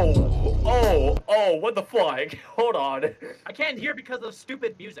about that. Oh, what the fuck? Hold on. I can't hear because of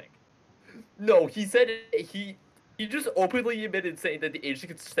stupid music. No, he said he just openly admitted saying that the age of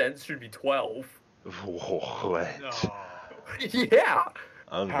consent should be 12. What? No. Yeah.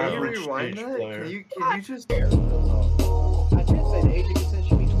 Can you Average rewind stage that? player. Can you just? I did say the age of consent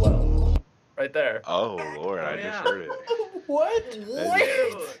should be 12. Right there. Oh Lord, I just yeah. heard it.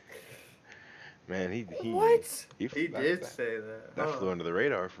 What? Man, he What? He that- did that- say that. That huh. flew under the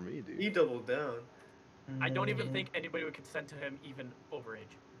radar for me, dude. He doubled down. I don't even think anybody would consent to him even overage.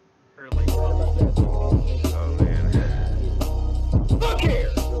 Or like, Oh man. Look here!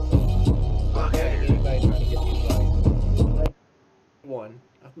 Look at her. Anybody trying to get me advice. One.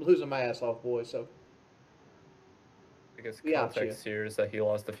 I'm losing my ass off, boys, so. I guess Yeah, context here is that he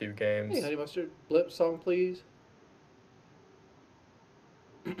lost a few games. Hey, Honey Mustard, blip song, please.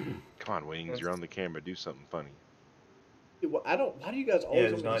 Come on, Wings, you're on the camera. Do something funny. Dude, why do you guys Yeah,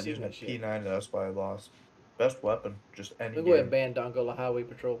 always he's want me to not sing using a that shit? P9. That's why I lost. Best weapon, just any Let's go ahead game. and ban Dongo Highway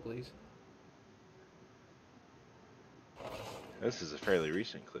Patrol, please. This is a fairly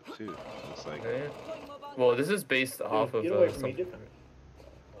recent clip too. It's like Yeah. Well, this is based off of Get away from me, some... different.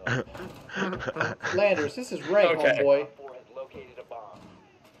 Landers, this is Ray, Okay. homeboy.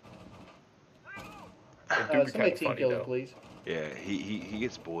 It do be Somebody kinda team funny, kill him, though. please. yeah, he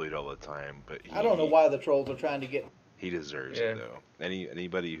gets bullied all the time, but I don't know why the trolls are trying to get. he deserves Yeah. it though.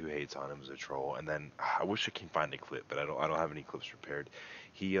 Anybody who hates on him is a troll. And then I wish I can find a clip, but I don't have any clips prepared.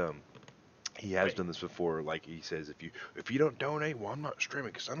 He has done this before. Like he says, if you don't donate, well, I'm not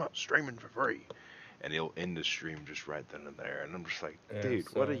streaming because I'm not streaming for free. And he'll end the stream just right then and there. And I'm just like, Yeah, dude,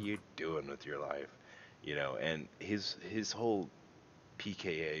 what so- are you doing with your life? You know, and his whole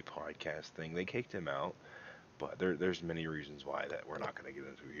PKA podcast thing, they kicked him out. But there's many reasons why that we're not going to get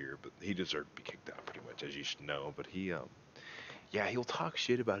into here. But he deserved to be kicked out pretty much, as you should know. But yeah, he'll talk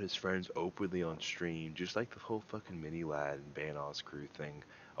shit about his friends openly on stream, just like the whole fucking Mini Lad and Banos crew thing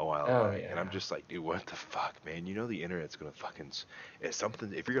a while Oh, back. And I'm yeah. just like, dude, what the fuck, man? You know the internet's gonna fucking it's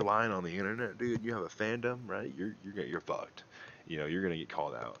something. If you're lying on the internet, dude, you have a fandom, right? You're fucked. You know, you're gonna get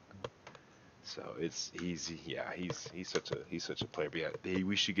called out. So he's such a player. But yeah,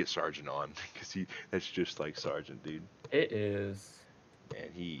 we should get Sergeant on because that's just like Sergeant, dude. It is.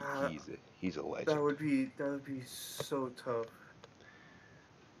 And Uh, he's a legend. That would be so tough.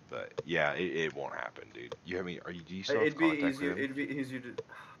 But yeah, it won't happen, dude. Do you still have It'd be contact easier. with him? It'd be easier to.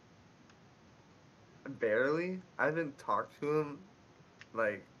 Barely. I haven't talked to him,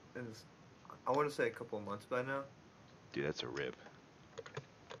 like, I want to say a couple of months by now. Dude, that's a rip.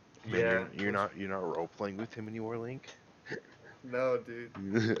 Man, Yeah. you're not role playing with him anymore, Link. No, dude.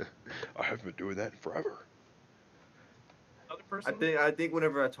 I haven't been doing that in forever. other person. I think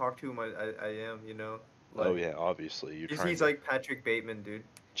whenever I talk to him, I am, you know. Oh yeah, obviously you're trying. He's like Patrick Bateman, dude.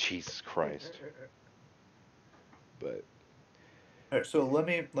 Jesus Christ. But Alright, so let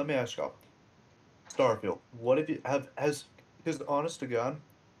me ask y'all. Starfield, what have you has because honest to God,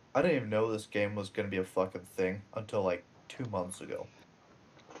 I didn't even know this game was gonna be a fucking thing until like 2 months ago.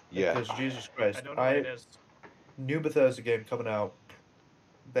 yeah, Because Jesus I Christ, don't know what it is. new Bethesda game coming out.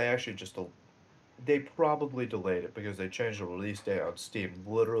 They actually they probably delayed it because they changed the release date on Steam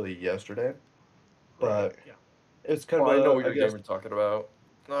literally yesterday. But Yeah. it's kind Well, of I know what I your guess game we're talking about.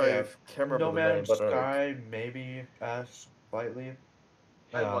 No, Yeah. I can't remember No the name, Man's but Sky maybe slightly.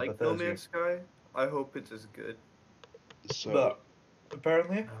 I like No Bethesda. Man's Sky. I hope it's as good. so But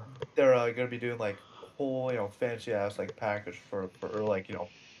apparently they're gonna be doing like whole fancy ass like package for or like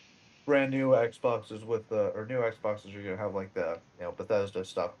brand new Xboxes with or new Xboxes are gonna have like the Bethesda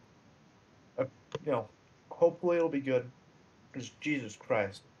stuff. you know, hopefully it'll be good. Because Jesus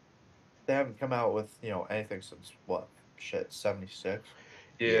Christ, they haven't come out with anything since what? Shit, 76.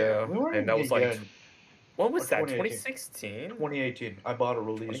 Yeah. Yeah, We weren't and even that gonna was get like, in when or was that? 2018. 2016? 2018. I bought a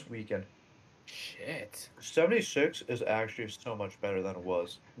 20? release weekend. Shit. 76 is actually so much better than it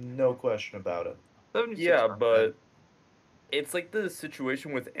was. No question about it. 76 Yeah, not bad. but it's like the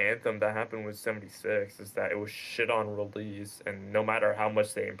situation with Anthem that happened with 76 is that it was shit on release, and no matter how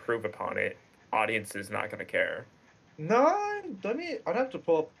much they improve upon it, audience is not gonna care. No, I'd have to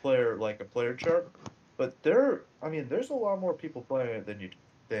pull up a player chart, but there's a lot more people playing it than you'd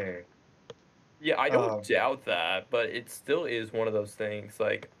think. Yeah, I don't Um, doubt that, but it still is one of those things,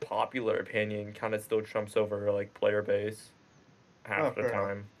 like, popular opinion kind of still trumps over, like, player base half the fair enough.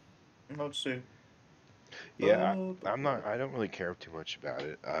 time. Let's see. Yeah, I don't really care too much about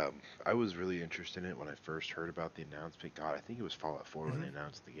it. I was really interested in it when I first heard about the announcement. God, I think it was Fallout 4 when they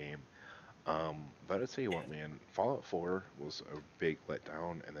announced the game. But I'll tell you what, man, Fallout 4 was a big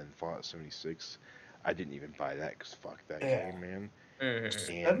letdown, and then Fallout 76, I didn't even buy that because fuck that Yeah. game, man. Mm-hmm. And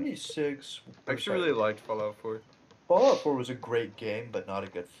 76. I actually really liked Fallout 4. Fallout 4 was a great game, but not a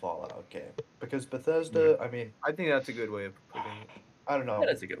good Fallout game. Because Bethesda, I mean, I think that's a good way of putting it. I don't know. That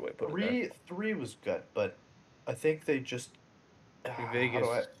is a good way to put it there. Three was good, but I think they just New how Vegas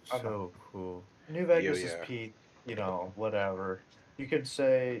do is I don't know. so cool. New Vegas is yeah, peak, whatever. You could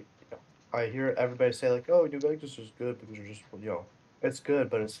say, I hear everybody say like, "Oh, New Vegas is good because you're just, it's good,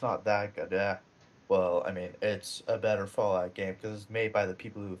 but it's not that good." Yeah. Well, I mean, it's a better Fallout game because it's made by the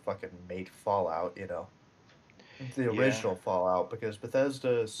people who fucking made Fallout, the yeah, original Fallout. Because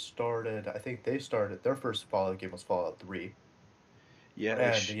Bethesda started, I think they started their first Fallout game was Fallout 3, yeah.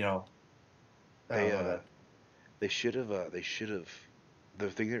 and They oh my bad. they should have. The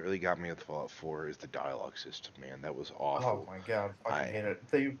thing that really got me with Fallout 4 is the dialogue system, man. That was Oh awful. my god, fucking I hate it.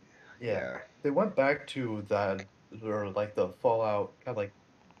 Yeah, yeah, they went back to that, or like the Fallout kind of like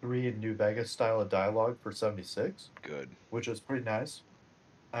 3 in New Vegas style of dialogue for 76, good. which is pretty nice.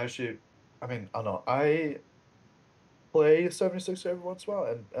 Actually, I mean, I don't know. I play 76 every once in a while,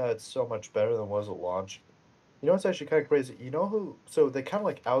 and it's so much better than it was at launch. You know, it's actually kind of crazy. You know who? So they kind of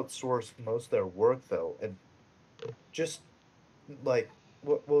like outsource most of their work though, and just like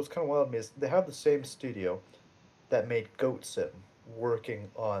what was kind of wild to me is they have the same studio that made Goat Sim working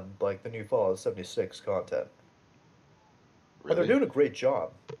on like the new Fallout 76 content. And they're Really? doing a great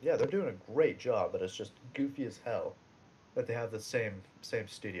job. Yeah, they're doing a great job, but it's just goofy as hell that they have the same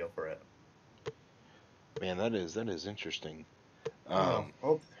studio for it. Man, that is interesting. Oh, Um,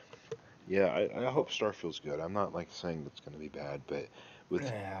 oh, yeah, I hope Starfield's good. I'm not like saying it's gonna be bad, but with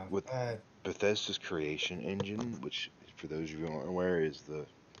yeah. with Bethesda's creation engine, which for those of you who aren't aware is the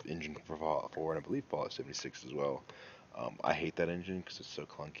engine for Fallout 4 and I believe Fallout 76 as well. I hate that engine because it's so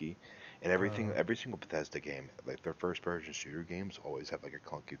clunky, and every single Bethesda game, like their first person shooter games, always have like a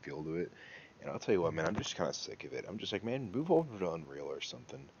clunky feel to it. And I'll tell you what, man, I'm just kind of sick of it. I'm just like, man, move over to Unreal or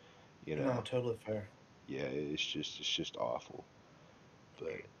something, you no, know? totally fair. Yeah, it's just awful.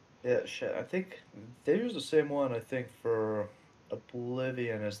 But Yeah, shit. I think they use the same one. I think for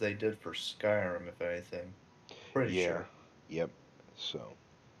Oblivion as they did for Skyrim, if anything. Pretty yeah, sure. yep. So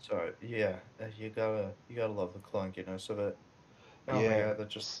So yeah, you gotta love the clunkiness of it. Oh my yeah, god, that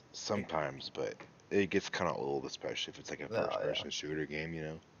just sometimes, but it gets kind of old, especially if it's like a no, yeah. first-person shooter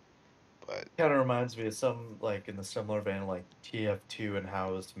game. But Kind of reminds me of some like in the similar vein like TF2 and how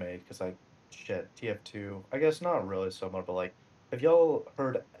it was made because like shit TF2 I guess not really similar but like have y'all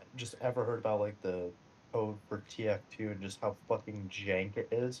ever heard about like the code for TF2 and just how fucking jank it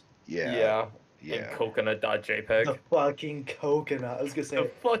is? yeah, Yeah, and yeah. The coconut.jpg. fucking coconut. I was gonna The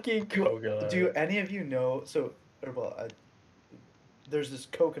say, fucking do coconut. any of you know? So, or, well, there's this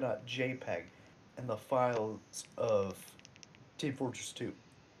coconut JPEG in the files of Team Fortress 2.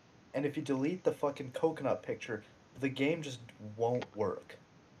 And if you delete the fucking coconut picture, the game just won't work.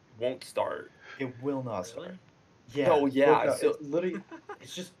 Won't start. It will not Really? start. Yeah. Oh, yeah, No, so, it's literally,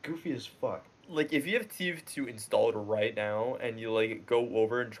 it's just goofy as fuck. like, if you have TF2 installed right now, and you, like, go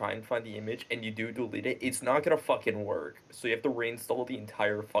over and try and find the image, and you do delete it, it's not gonna fucking work. So you have to reinstall the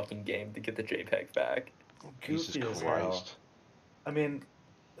entire fucking game to get the JPEG back. Jesus Goofy as hell. Christ. I mean,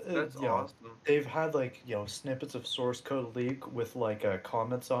 That's awesome. they've had like snippets of source code leak with like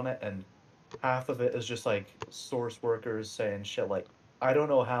comments on it, and half of it is just like source workers saying shit like, "I don't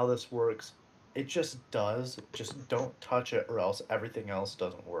know how this works. It just does. Just don't touch it, or else everything else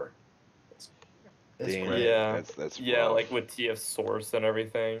doesn't work." It's, it's Damn, great. Yeah. that's Yeah, rough. like with TF source and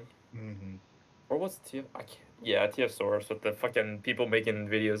everything. Mm-hmm. Or what's TF? I can't. Yeah, TF source with the fucking people making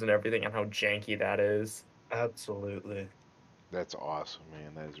videos and everything and how janky that is. Absolutely. That's awesome,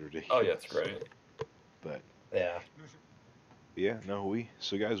 man. That is ridiculous. Oh yeah, it's great. But Yeah. yeah, no,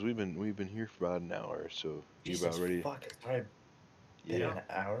 so guys, we've been here for about an hour, so you Jesus about ready? fuck, it's already been Yeah, an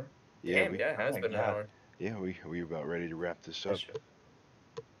hour? yeah, Damn, yeah, it Oh has my been an God. hour. yeah, we about ready to wrap this up.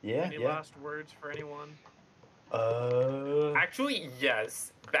 Yeah, Any yeah. last words for anyone? Actually,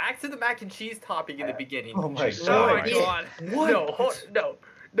 yes. Back to the mac and cheese topic in the beginning. Oh my Jesus Oh God. my god. What?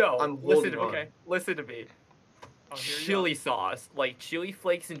 No. I'm Listen holding to on. me. Okay. Listen to me. Oh, here you Chili sauce, like chili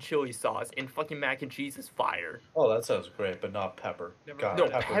flakes and chili sauce, and fucking mac and cheese is fire. Oh, that sounds great, but not pepper. Never God, No,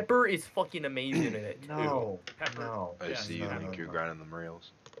 tried it. pepper is fucking amazing in it too. No. Pepper. No. I Yes, see you no, think you're grinding them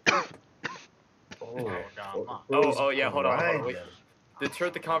rails. Oh, God. Oh, yeah, hold on. grinding. Wait. To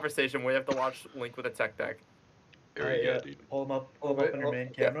turn the conversation, we have to watch Link with a tech deck. There you go, dude. Pull him up on your main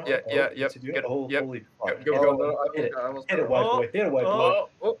Yeah, camera. yeah, yeah, Yes, yep, you do? good, Oh, yep. holy fuck. Go, Hit go, it. no, Hit it. I almost Hit it, got white Oh, boy. Hit it, white boy.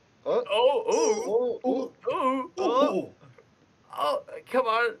 Oh, Oh. come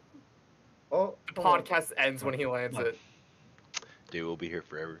on. Oh, The podcast ends when he lands it. Dude, we'll be here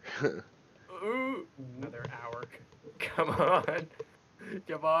forever. Ooh. Another hour. Come on.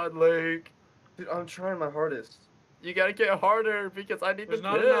 Come on, Link. dude, I'm trying my hardest. You gotta get harder because I need There's to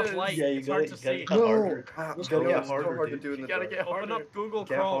not enough piss. light. Yeah, you it's gotta, hard to you see. gotta get harder. You gotta know, get it's so harder, hard to dude. do in You the gotta dark. get Open harder. up Google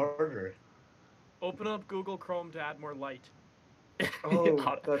Get Chrome. harder. Open up Google Chrome to add more light. Oh,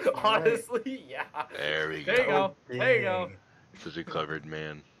 that's right. Honestly, yeah. There we There you go. go. There you go. Such a clever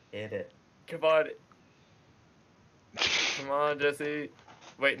man. Hit it. Come on. Come on, Jesse.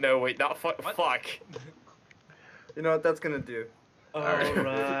 Wait, not fuck. What? Fuck. You know what that's gonna do? Alright.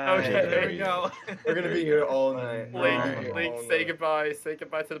 Okay, There we go. We're gonna be here all night. Link, Alright. say goodbye. Say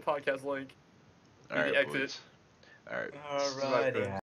goodbye to the podcast, Link. All right, exit. boys. All right. Alrighty.